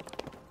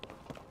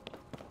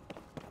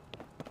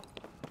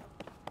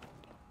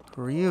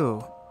 Who are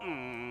you?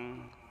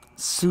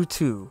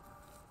 Sawtooth.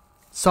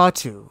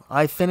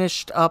 I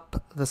finished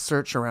up the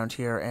search around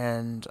here,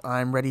 and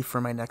I'm ready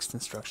for my next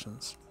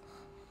instructions.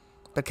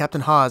 But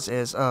Captain Haas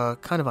is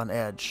kind of on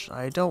edge.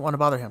 I don't want to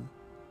bother him.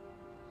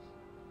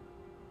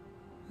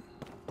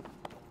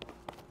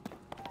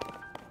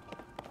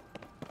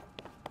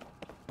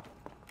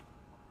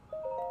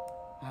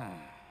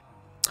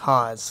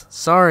 Haas,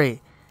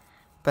 sorry,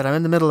 but I'm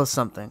in the middle of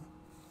something.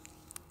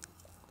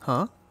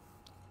 Huh?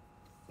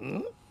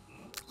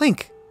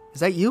 Link, is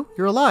that you?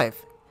 You're alive.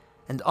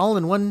 And all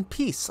in one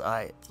piece,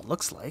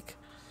 looks like.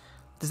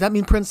 Does that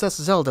mean Princess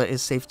Zelda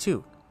is safe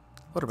too?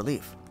 What a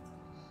relief.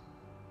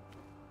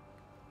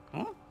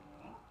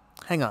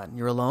 Hang on,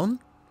 you're alone?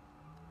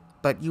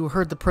 But you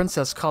heard the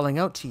princess calling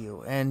out to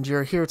you, and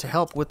you're here to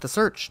help with the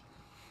search.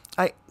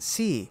 I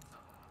see.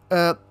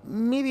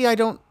 Maybe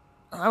I'm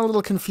a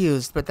little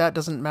confused, but that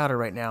doesn't matter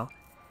right now.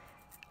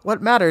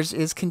 What matters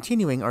is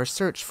continuing our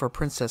search for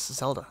Princess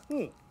Zelda.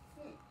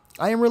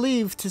 I am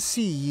relieved to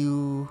see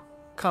you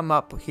come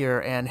up here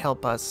and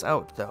help us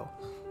out, though.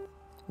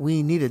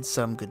 We needed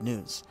some good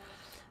news.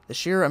 The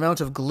sheer amount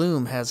of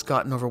gloom has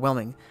gotten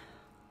overwhelming.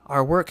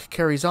 Our work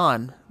carries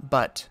on,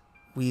 but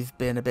we've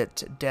been a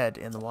bit dead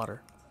in the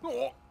water.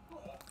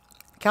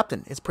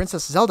 Captain, it's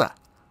Princess Zelda.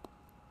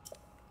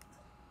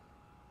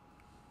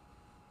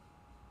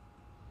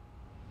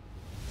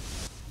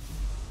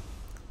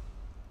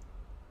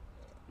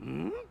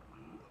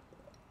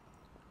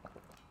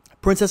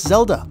 Princess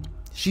Zelda.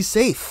 She's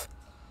safe.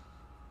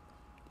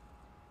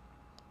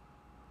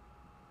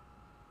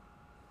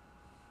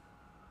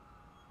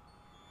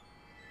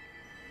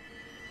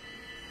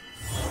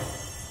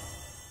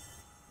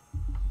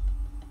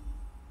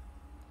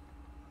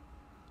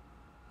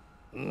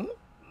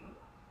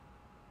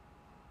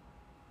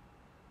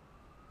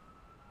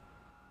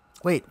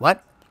 Wait,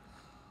 what?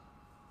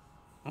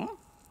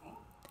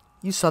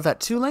 You saw that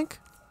too, Link?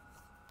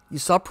 You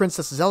saw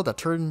Princess Zelda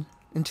turn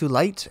into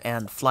light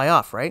and fly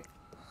off, right?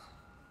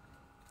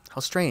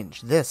 How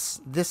strange.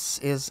 This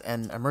is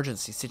an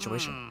emergency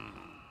situation.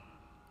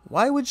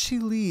 Why would she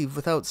leave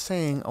without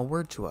saying a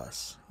word to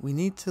us? We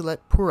need to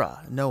let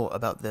Pura know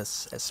about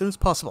this as soon as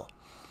possible.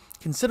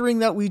 Considering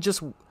what we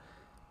just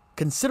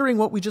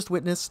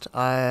witnessed,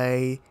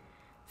 I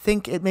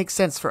think it makes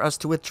sense for us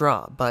to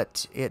withdraw,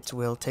 but it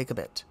will take a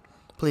bit.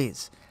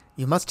 Please,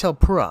 you must tell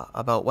Pura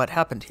about what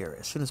happened here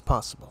as soon as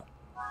possible.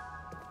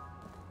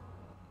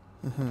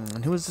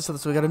 And who is this?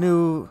 So we got a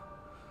new...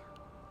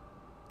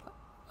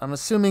 I'm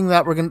assuming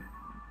that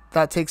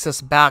that takes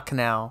us back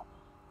now.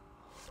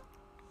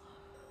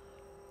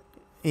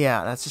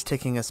 Yeah, that's just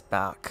taking us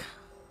back.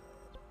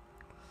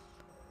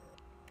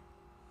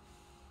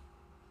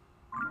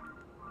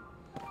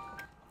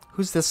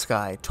 Who's this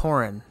guy?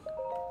 Torin.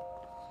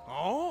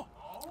 Oh?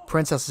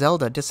 Princess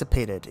Zelda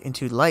dissipated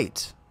into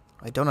light.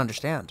 I don't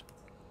understand.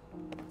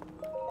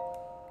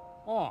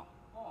 Oh.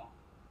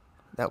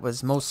 That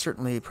was most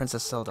certainly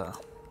Princess Zelda.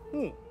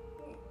 Alright,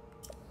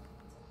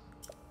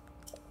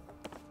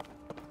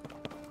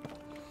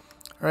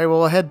 well,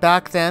 we'll head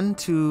back then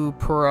to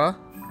Pura.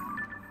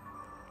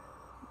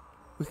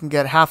 We can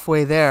get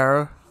halfway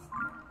there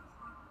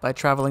by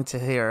traveling to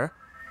here.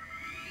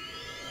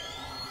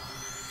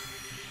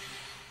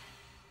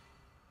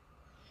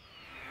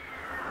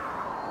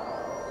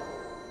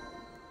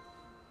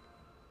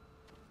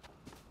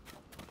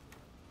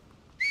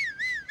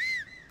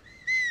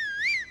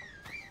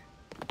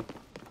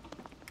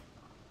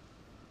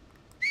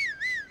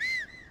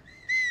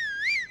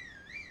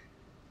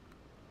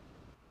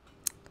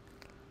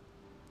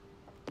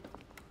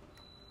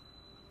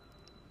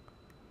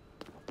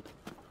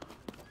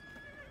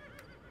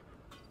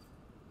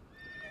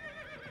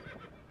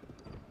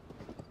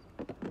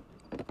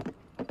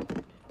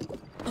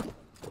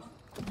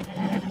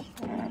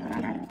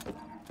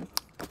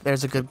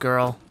 There's a good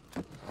girl.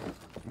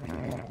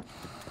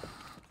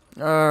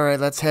 Alright,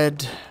 let's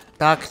head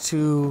back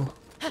to...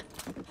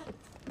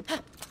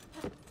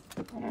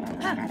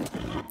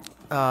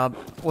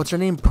 what's her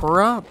name?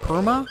 Pura?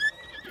 Purma?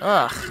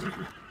 Ugh.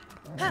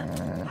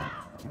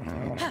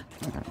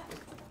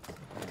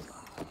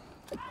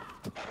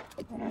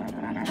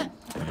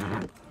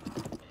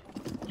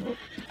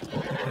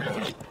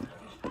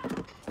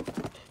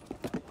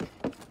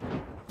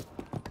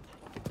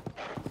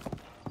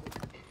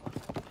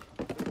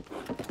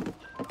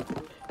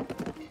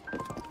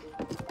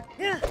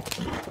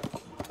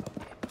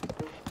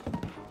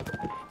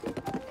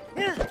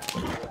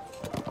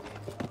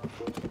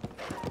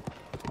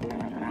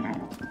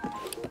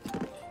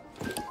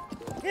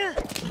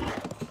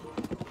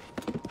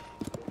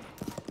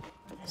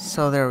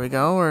 So there we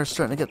go. We're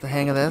starting to get the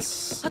hang of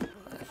this. I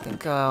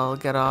think I'll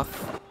get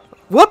off.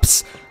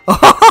 Whoops!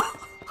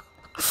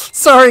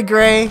 Sorry,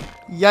 Gray.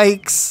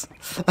 Yikes.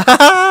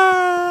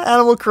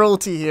 Animal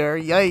cruelty here.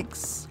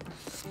 Yikes.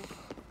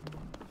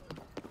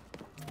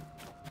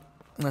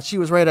 Now, she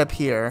was right up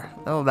here.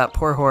 Oh, that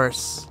poor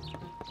horse.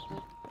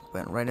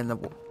 Went right in the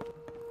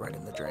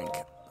drink.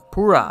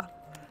 Pura.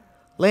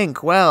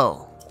 Link,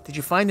 well, did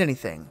you find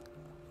anything?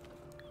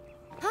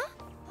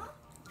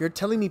 You're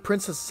telling me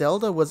Princess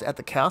Zelda was at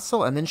the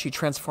castle and then she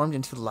transformed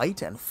into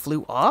light and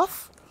flew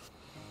off?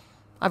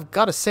 I've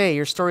got to say,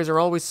 your stories are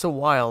always so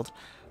wild.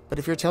 But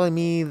if you're telling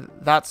me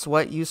that's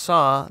what you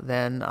saw,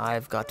 then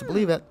I've got to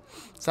believe it.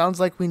 Sounds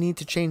like we need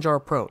to change our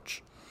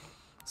approach.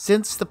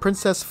 Since the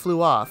princess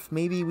flew off,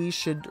 maybe we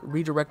should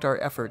redirect our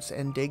efforts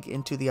and dig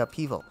into the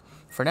upheaval.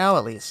 For now,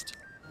 at least.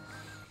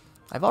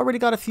 I've already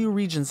got a few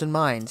regions in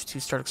mind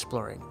to start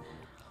exploring.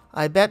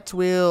 I bet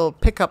we'll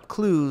pick up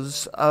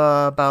clues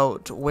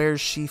about where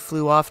she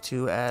flew off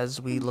to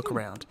as we look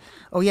around.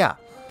 Oh yeah,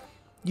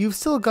 you've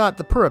still got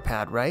the Pura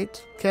pad,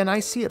 right? Can I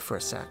see it for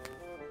a sec?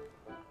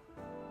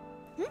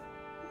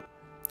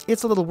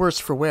 It's a little worse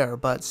for wear,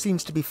 but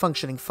seems to be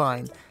functioning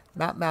fine.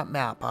 Map, map,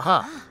 map.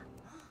 Aha.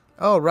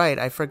 Oh right,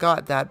 I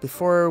forgot that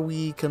before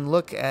we can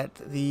look at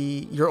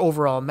your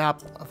overall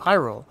map of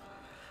Hyrule,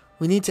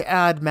 we need to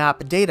add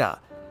map data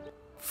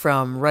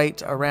from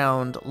right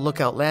around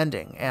Lookout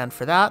Landing, and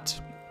for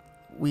that,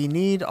 we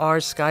need our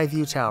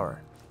Skyview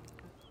Tower.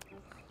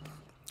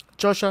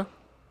 Josha,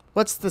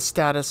 what's the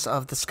status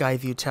of the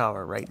Skyview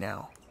Tower right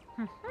now?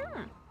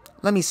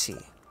 Let me see.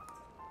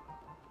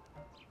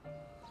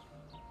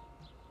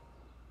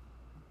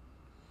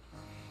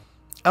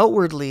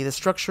 Outwardly, the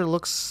structure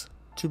looks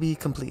to be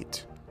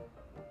complete.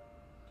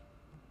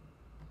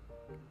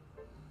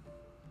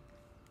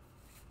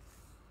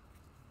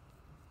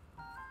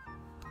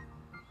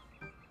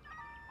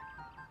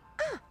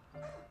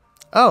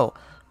 Oh,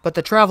 but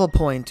the travel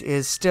point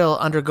is still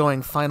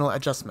undergoing final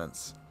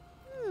adjustments.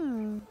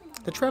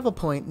 The travel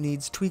point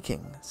needs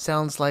tweaking.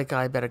 Sounds like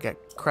I better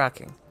get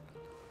cracking.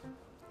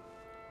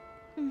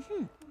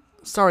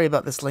 Sorry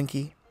about this,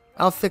 Linky.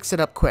 I'll fix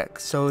it up quick,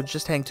 so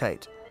just hang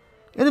tight.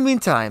 In the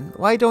meantime,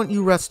 why don't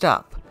you rest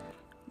up?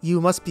 You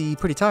must be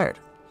pretty tired.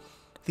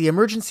 The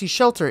emergency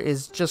shelter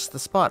is just the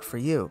spot for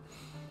you.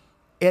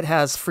 It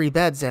has free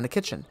beds and a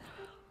kitchen,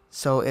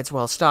 so it's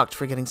well stocked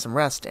for getting some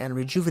rest and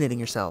rejuvenating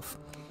yourself.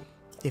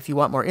 If you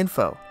want more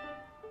info,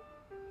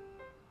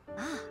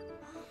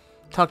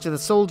 talk to the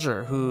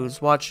soldier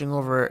who's watching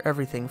over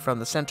everything from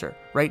the center,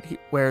 right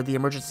where the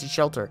emergency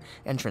shelter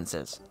entrance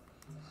is.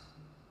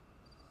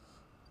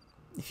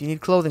 If you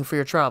need clothing for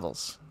your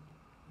travels,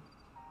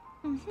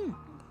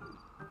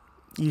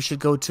 you should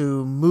go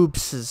to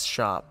Moobs's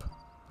shop.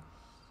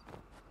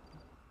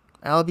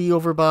 I'll be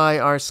over by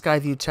our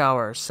Skyview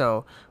Tower,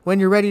 so when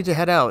you're ready to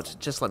head out,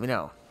 just let me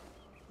know.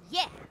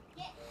 Yeah.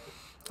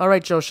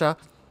 Alright, Josha.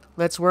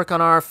 Let's work on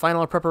our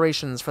final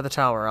preparations for the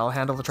tower. I'll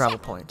handle the travel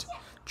point.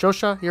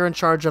 Josha, you're in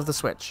charge of the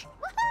switch.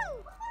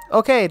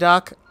 Okay,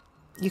 Doc.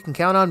 You can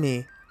count on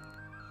me.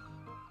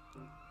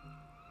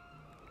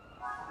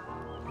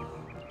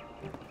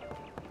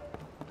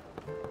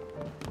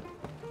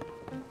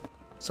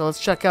 So let's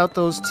check out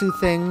those 2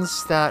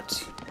 things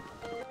that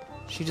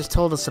she just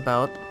told us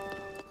about.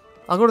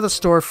 I'll go to the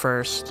store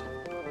first.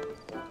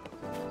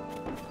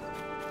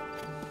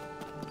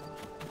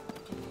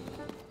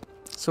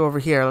 So over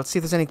here, let's see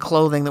if there's any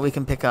clothing that we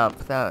can pick up.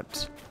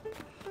 That...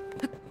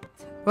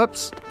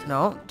 Whoops.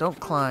 No, don't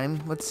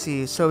climb. Let's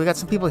see. So we got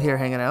some people here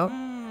hanging out.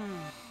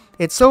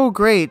 It's so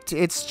great.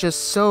 It's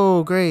just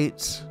so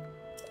great.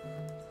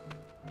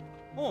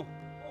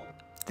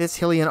 This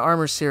Hylian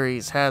armor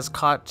series has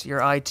caught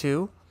your eye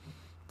too.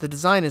 The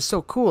design is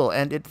so cool,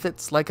 and it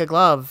fits like a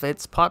glove.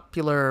 It's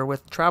popular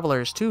with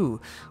travelers,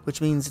 too,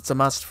 which means it's a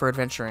must for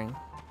adventuring.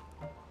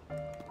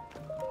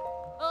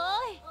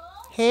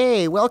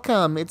 Hey,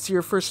 welcome. It's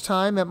your first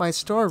time at my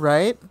store,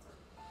 right?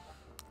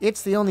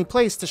 It's the only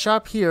place to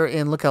shop here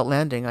in Lookout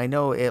Landing. I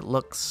know it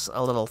looks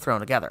a little thrown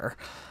together,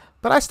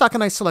 but I stock a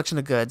nice selection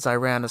of goods. I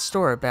ran a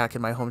store back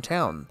in my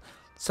hometown,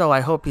 so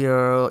I hope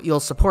you'll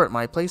support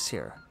my place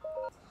here.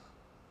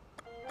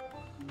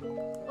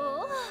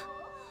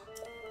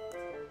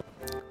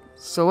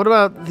 So what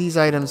about these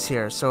items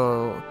here?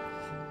 So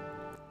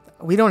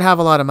we don't have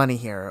a lot of money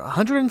here.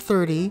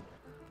 130,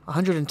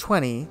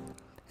 120,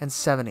 and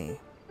 70.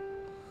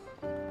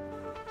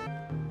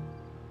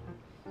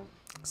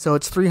 So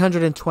it's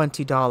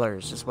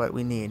 $320 is what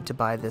we need to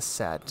buy this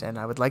set, and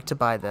I would like to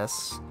buy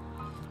this.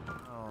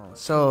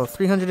 So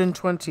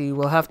 320,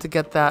 we'll have to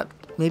get that.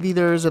 Maybe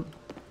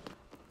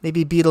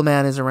maybe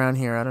Beetleman is around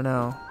here, I don't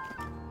know.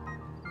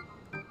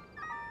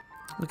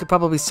 We could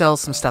probably sell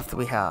some stuff that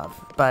we have,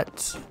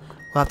 but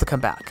we'll have to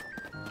come back.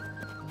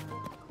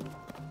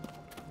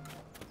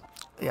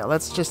 Yeah,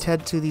 let's just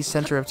head to the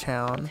center of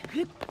town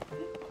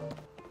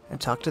and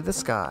talk to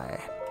this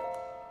guy.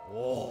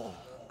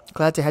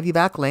 Glad to have you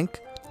back, Link.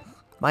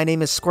 My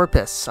name is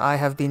Scorpus. I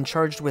have been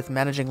charged with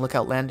managing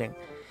Lookout Landing.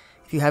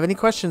 If you have any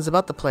questions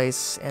about the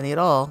place, any at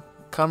all,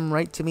 come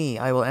right to me.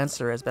 I will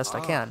answer as best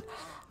I can.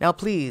 Now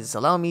please,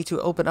 allow me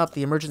to open up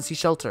the emergency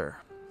shelter.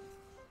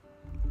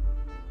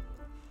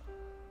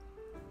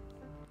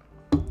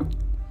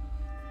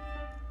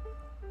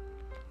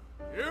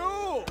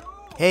 You!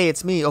 Hey,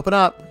 it's me. Open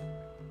up.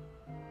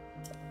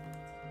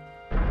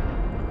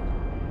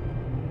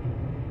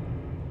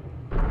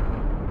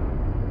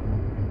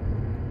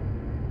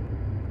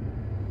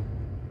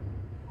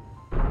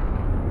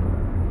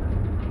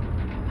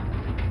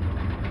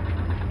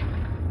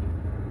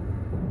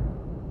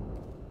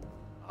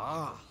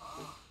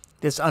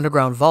 This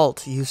underground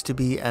vault used to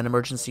be an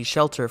emergency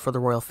shelter for the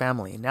royal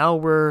family. Now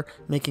we're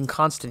making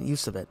constant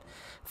use of it.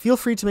 Feel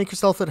free to make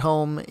yourself at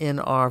home in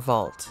our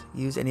vault.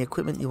 Use any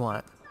equipment you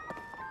want.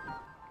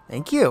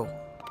 Thank you.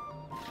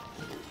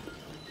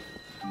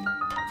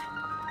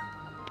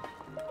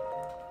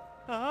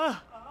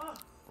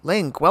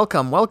 Link,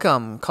 welcome,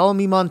 welcome. Call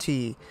me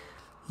Monty.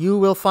 You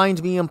will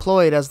find me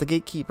employed as the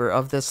gatekeeper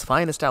of this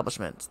fine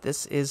establishment.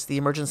 This is the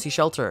emergency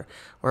shelter,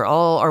 where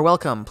all are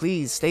welcome.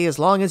 Please stay as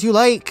long as you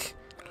like.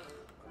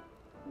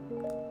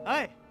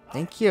 Hi.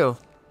 Thank you.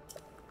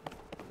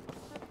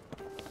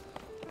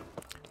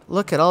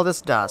 Look at all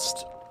this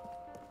dust.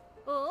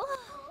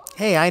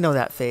 Hey, I know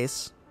that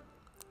face.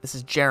 This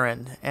is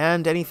Jaren,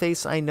 and any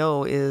face I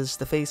know is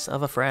the face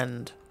of a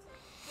friend.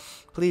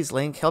 Please,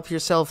 Link, help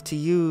yourself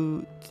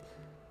to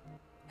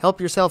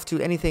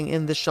anything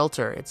in this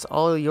shelter. It's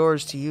all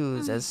yours to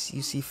use as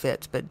you see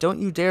fit, but don't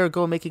you dare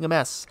go making a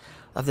mess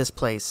of this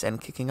place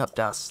and kicking up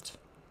dust.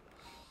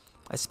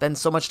 I spend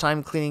so much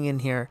time cleaning in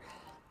here,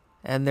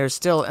 and there's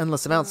still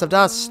endless amounts of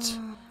dust.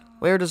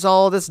 Where does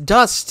all this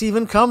dust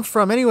even come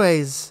from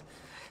anyways?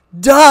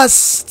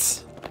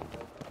 Dust!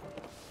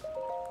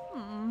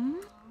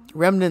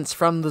 Remnants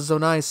from the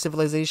Zonai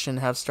civilization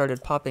have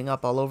started popping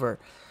up all over.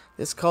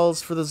 This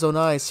calls for the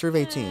Zonai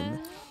survey team.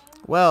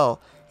 Well,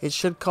 it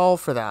should call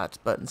for that,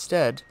 but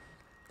instead,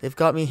 they've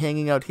got me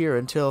hanging out here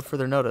until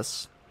further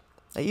notice.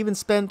 I even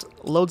spent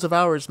loads of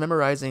hours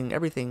memorizing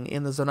everything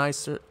in the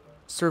Zonai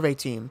survey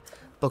team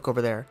book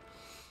over there.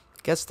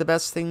 Guess the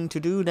best thing to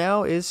do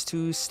now is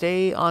to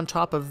stay on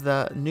top of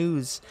the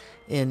news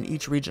in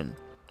each region,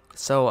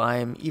 so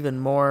I'm even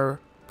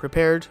more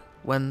prepared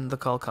when the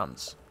call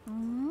comes.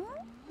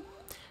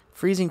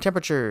 Freezing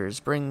temperatures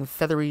bring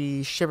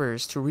feathery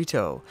shivers to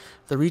Rito.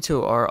 The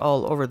Rito are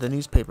all over the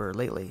newspaper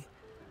lately.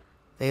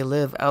 They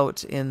live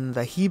out in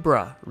the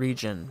Hebra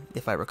region,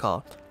 if I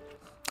recall.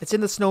 It's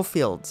in the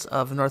snowfields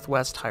of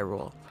northwest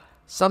Hyrule.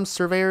 Some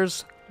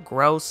surveyors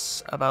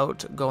grouse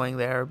about going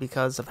there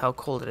because of how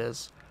cold it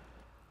is,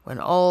 when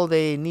all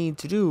they need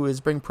to do is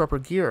bring proper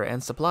gear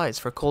and supplies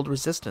for cold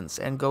resistance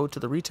and go to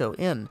the Rito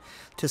Inn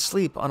to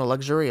sleep on a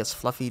luxurious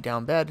fluffy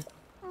down bed.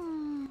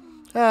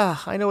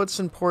 I know it's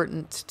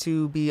important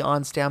to be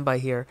on standby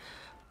here,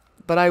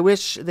 but I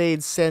wish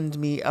they'd send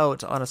me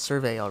out on a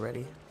survey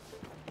already.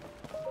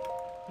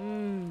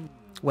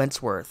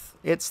 Wentworth.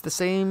 It's the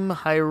same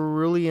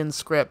Hyrulean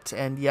script,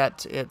 and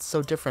yet it's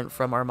so different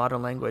from our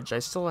modern language. I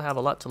still have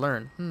a lot to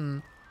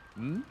learn.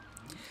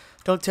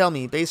 Don't tell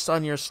me, based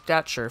on your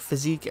stature,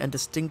 physique, and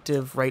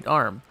distinctive right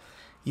arm.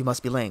 You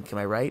must be Link, am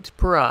I right?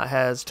 Purah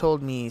has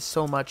told me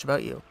so much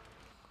about you.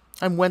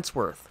 I'm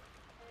Wentworth.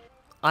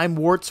 I'm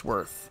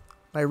Wartsworth.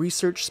 My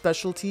research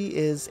specialty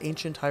is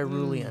Ancient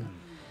Hyrulean.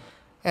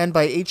 And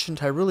by Ancient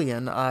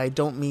Hyrulean, I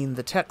don't mean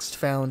the text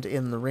found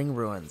in the ring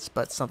ruins,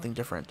 but something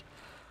different.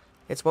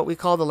 It's what we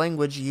call the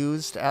language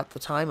used at the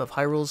time of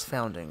Hyrule's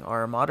founding.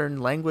 Our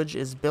modern language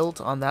is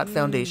built on that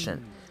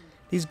foundation.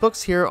 These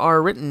books here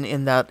are written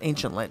in that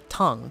ancient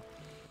tongue.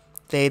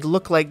 They'd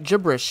look like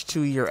gibberish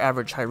to your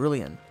average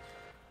Hyrulean.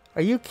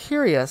 Are you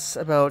curious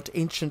about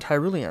ancient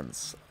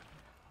Hyruleans?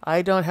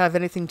 I don't have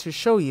anything to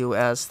show you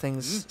as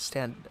things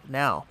stand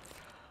now,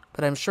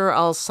 but I'm sure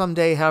I'll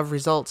someday have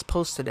results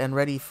posted and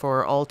ready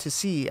for all to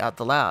see at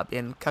the lab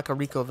in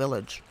Kakariko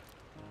Village.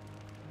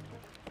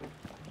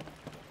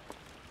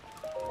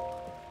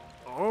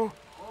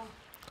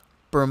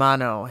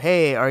 Burmano.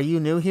 Hey, are you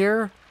new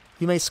here?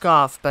 You may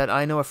scoff, but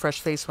I know a fresh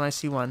face when I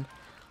see one.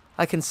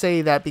 I can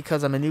say that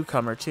because I'm a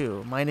newcomer,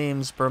 too. My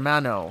name's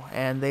Burmano,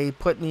 and they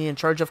put me in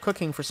charge of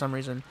cooking for some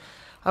reason.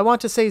 I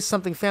want to say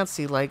something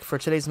fancy, like for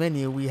today's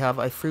menu, we have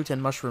a fruit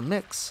and mushroom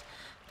mix.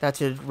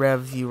 That'd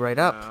rev you right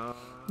up.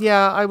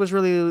 Yeah, I was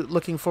really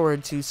looking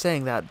forward to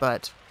saying that,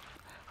 but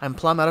I'm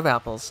plumb out of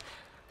apples.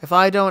 If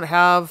I don't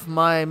have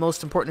my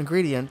most important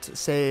ingredient,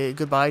 say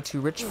goodbye to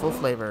rich, full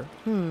flavor.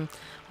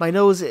 My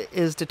nose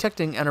is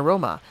detecting an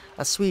aroma.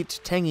 A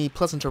sweet, tangy,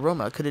 pleasant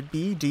aroma. Could it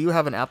be? Do you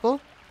have an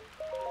apple?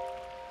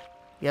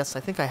 Yes, I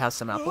think I have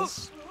some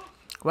apples.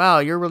 Wow,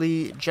 you're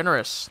really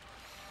generous.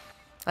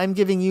 I'm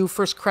giving you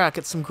first crack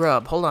at some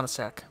grub. Hold on a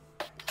sec.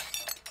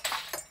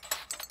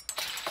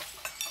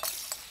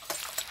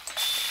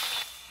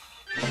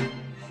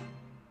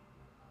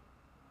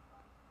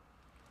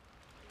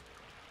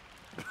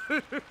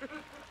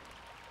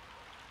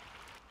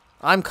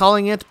 I'm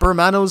calling it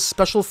Burmano's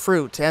Special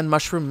Fruit and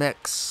Mushroom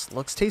Mix.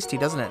 Looks tasty,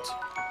 doesn't it?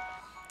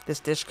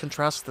 This dish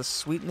contrasts the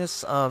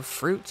sweetness of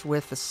fruit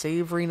with the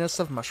savoriness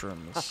of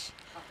mushrooms.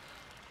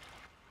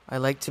 I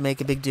like to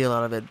make a big deal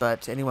out of it,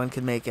 but anyone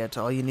can make it.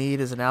 All you need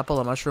is an apple,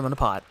 a mushroom, and a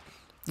pot.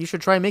 You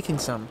should try making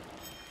some.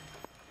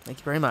 Thank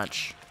you very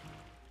much.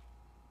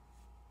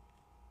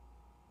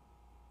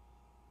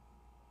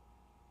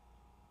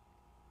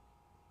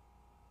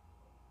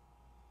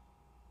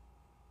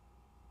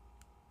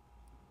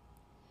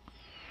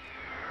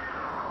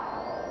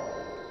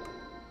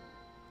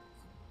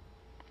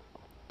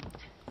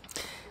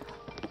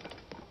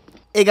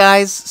 Hey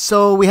guys,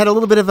 so we had a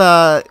little bit of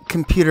a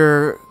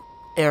computer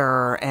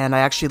error, and I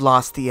actually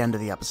lost the end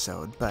of the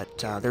episode, but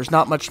there's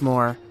not much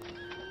more.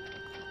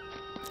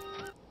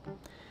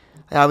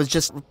 I was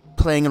just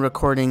playing and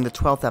recording the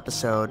 12th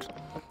episode,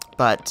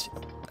 but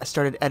I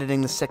started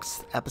editing the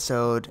 6th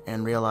episode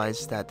and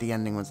realized that the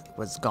ending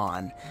was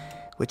gone,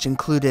 which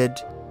included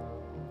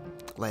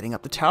lighting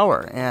up the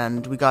tower,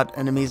 and we got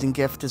an amazing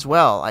gift as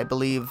well, I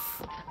believe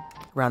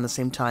around the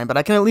same time, but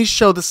I can at least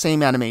show the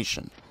same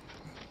animation.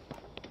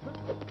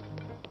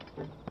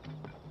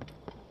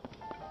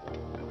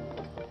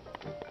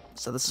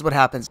 So this is what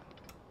happens.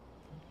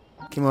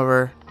 Came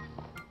over,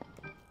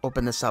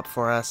 opened this up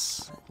for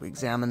us, we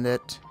examined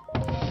it.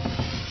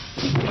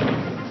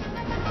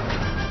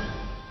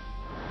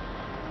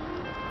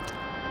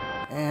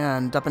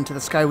 And up into the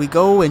sky we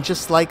go, and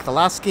just like the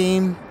last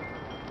game,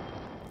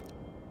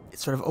 it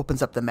sort of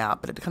opens up the map,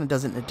 but it kind of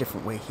does it in a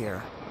different way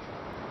here.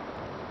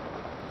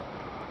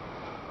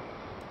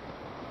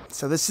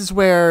 So this is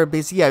where,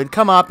 basically, yeah, he'd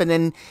come up, and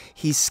then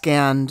he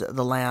scanned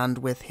the land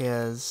with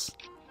his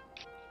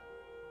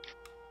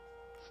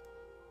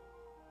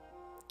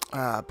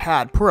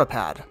Pura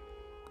pad.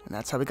 And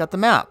that's how we got the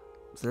map.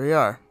 So there you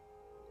are.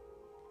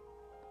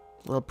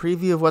 A little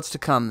preview of what's to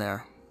come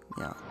there.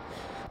 Yeah.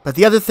 But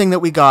the other thing that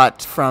we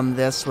got from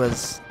this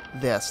was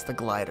this, the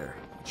glider,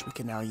 which we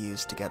can now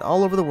use to get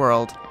all over the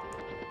world.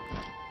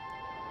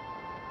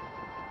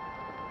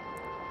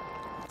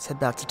 Let's head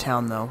back to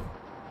town, though.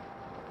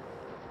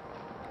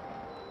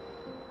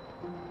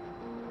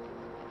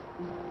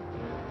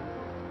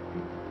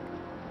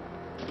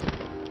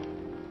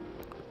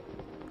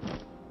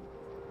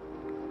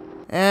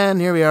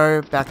 And here we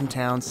are, back in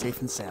town,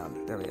 safe and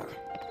sound. There we are.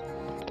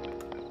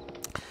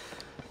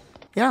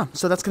 yeah,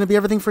 so that's going to be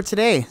everything for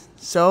today.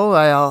 So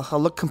I'll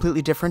look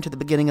completely different at the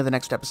beginning of the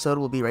next episode.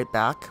 We'll be right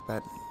back.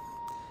 But,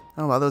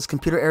 oh, well, those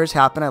computer errors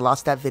happen. I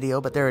lost that video,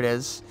 but there it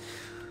is.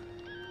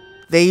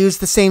 They use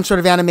the same sort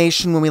of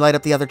animation when we light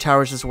up the other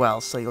towers as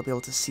well. So you'll be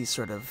able to see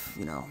sort of,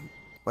 you know,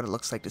 what it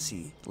looks like to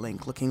see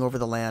Link looking over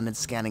the land and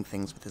scanning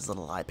things with his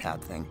little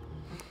iPad thing.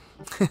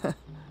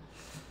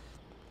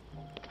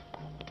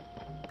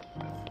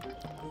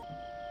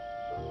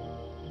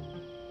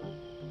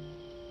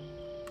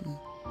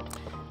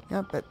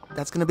 Yeah, but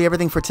that's going to be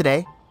everything for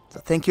today. So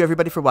thank you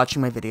everybody for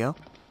watching my video.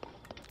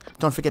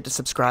 Don't forget to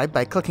subscribe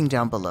by clicking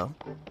down below.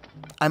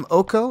 I'm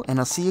Oko, and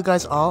I'll see you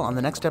guys all on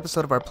the next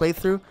episode of our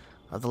playthrough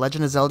of The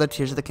Legend of Zelda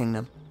Tears of the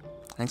Kingdom.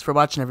 Thanks for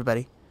watching,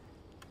 everybody.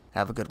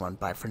 Have a good one.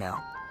 Bye for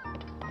now.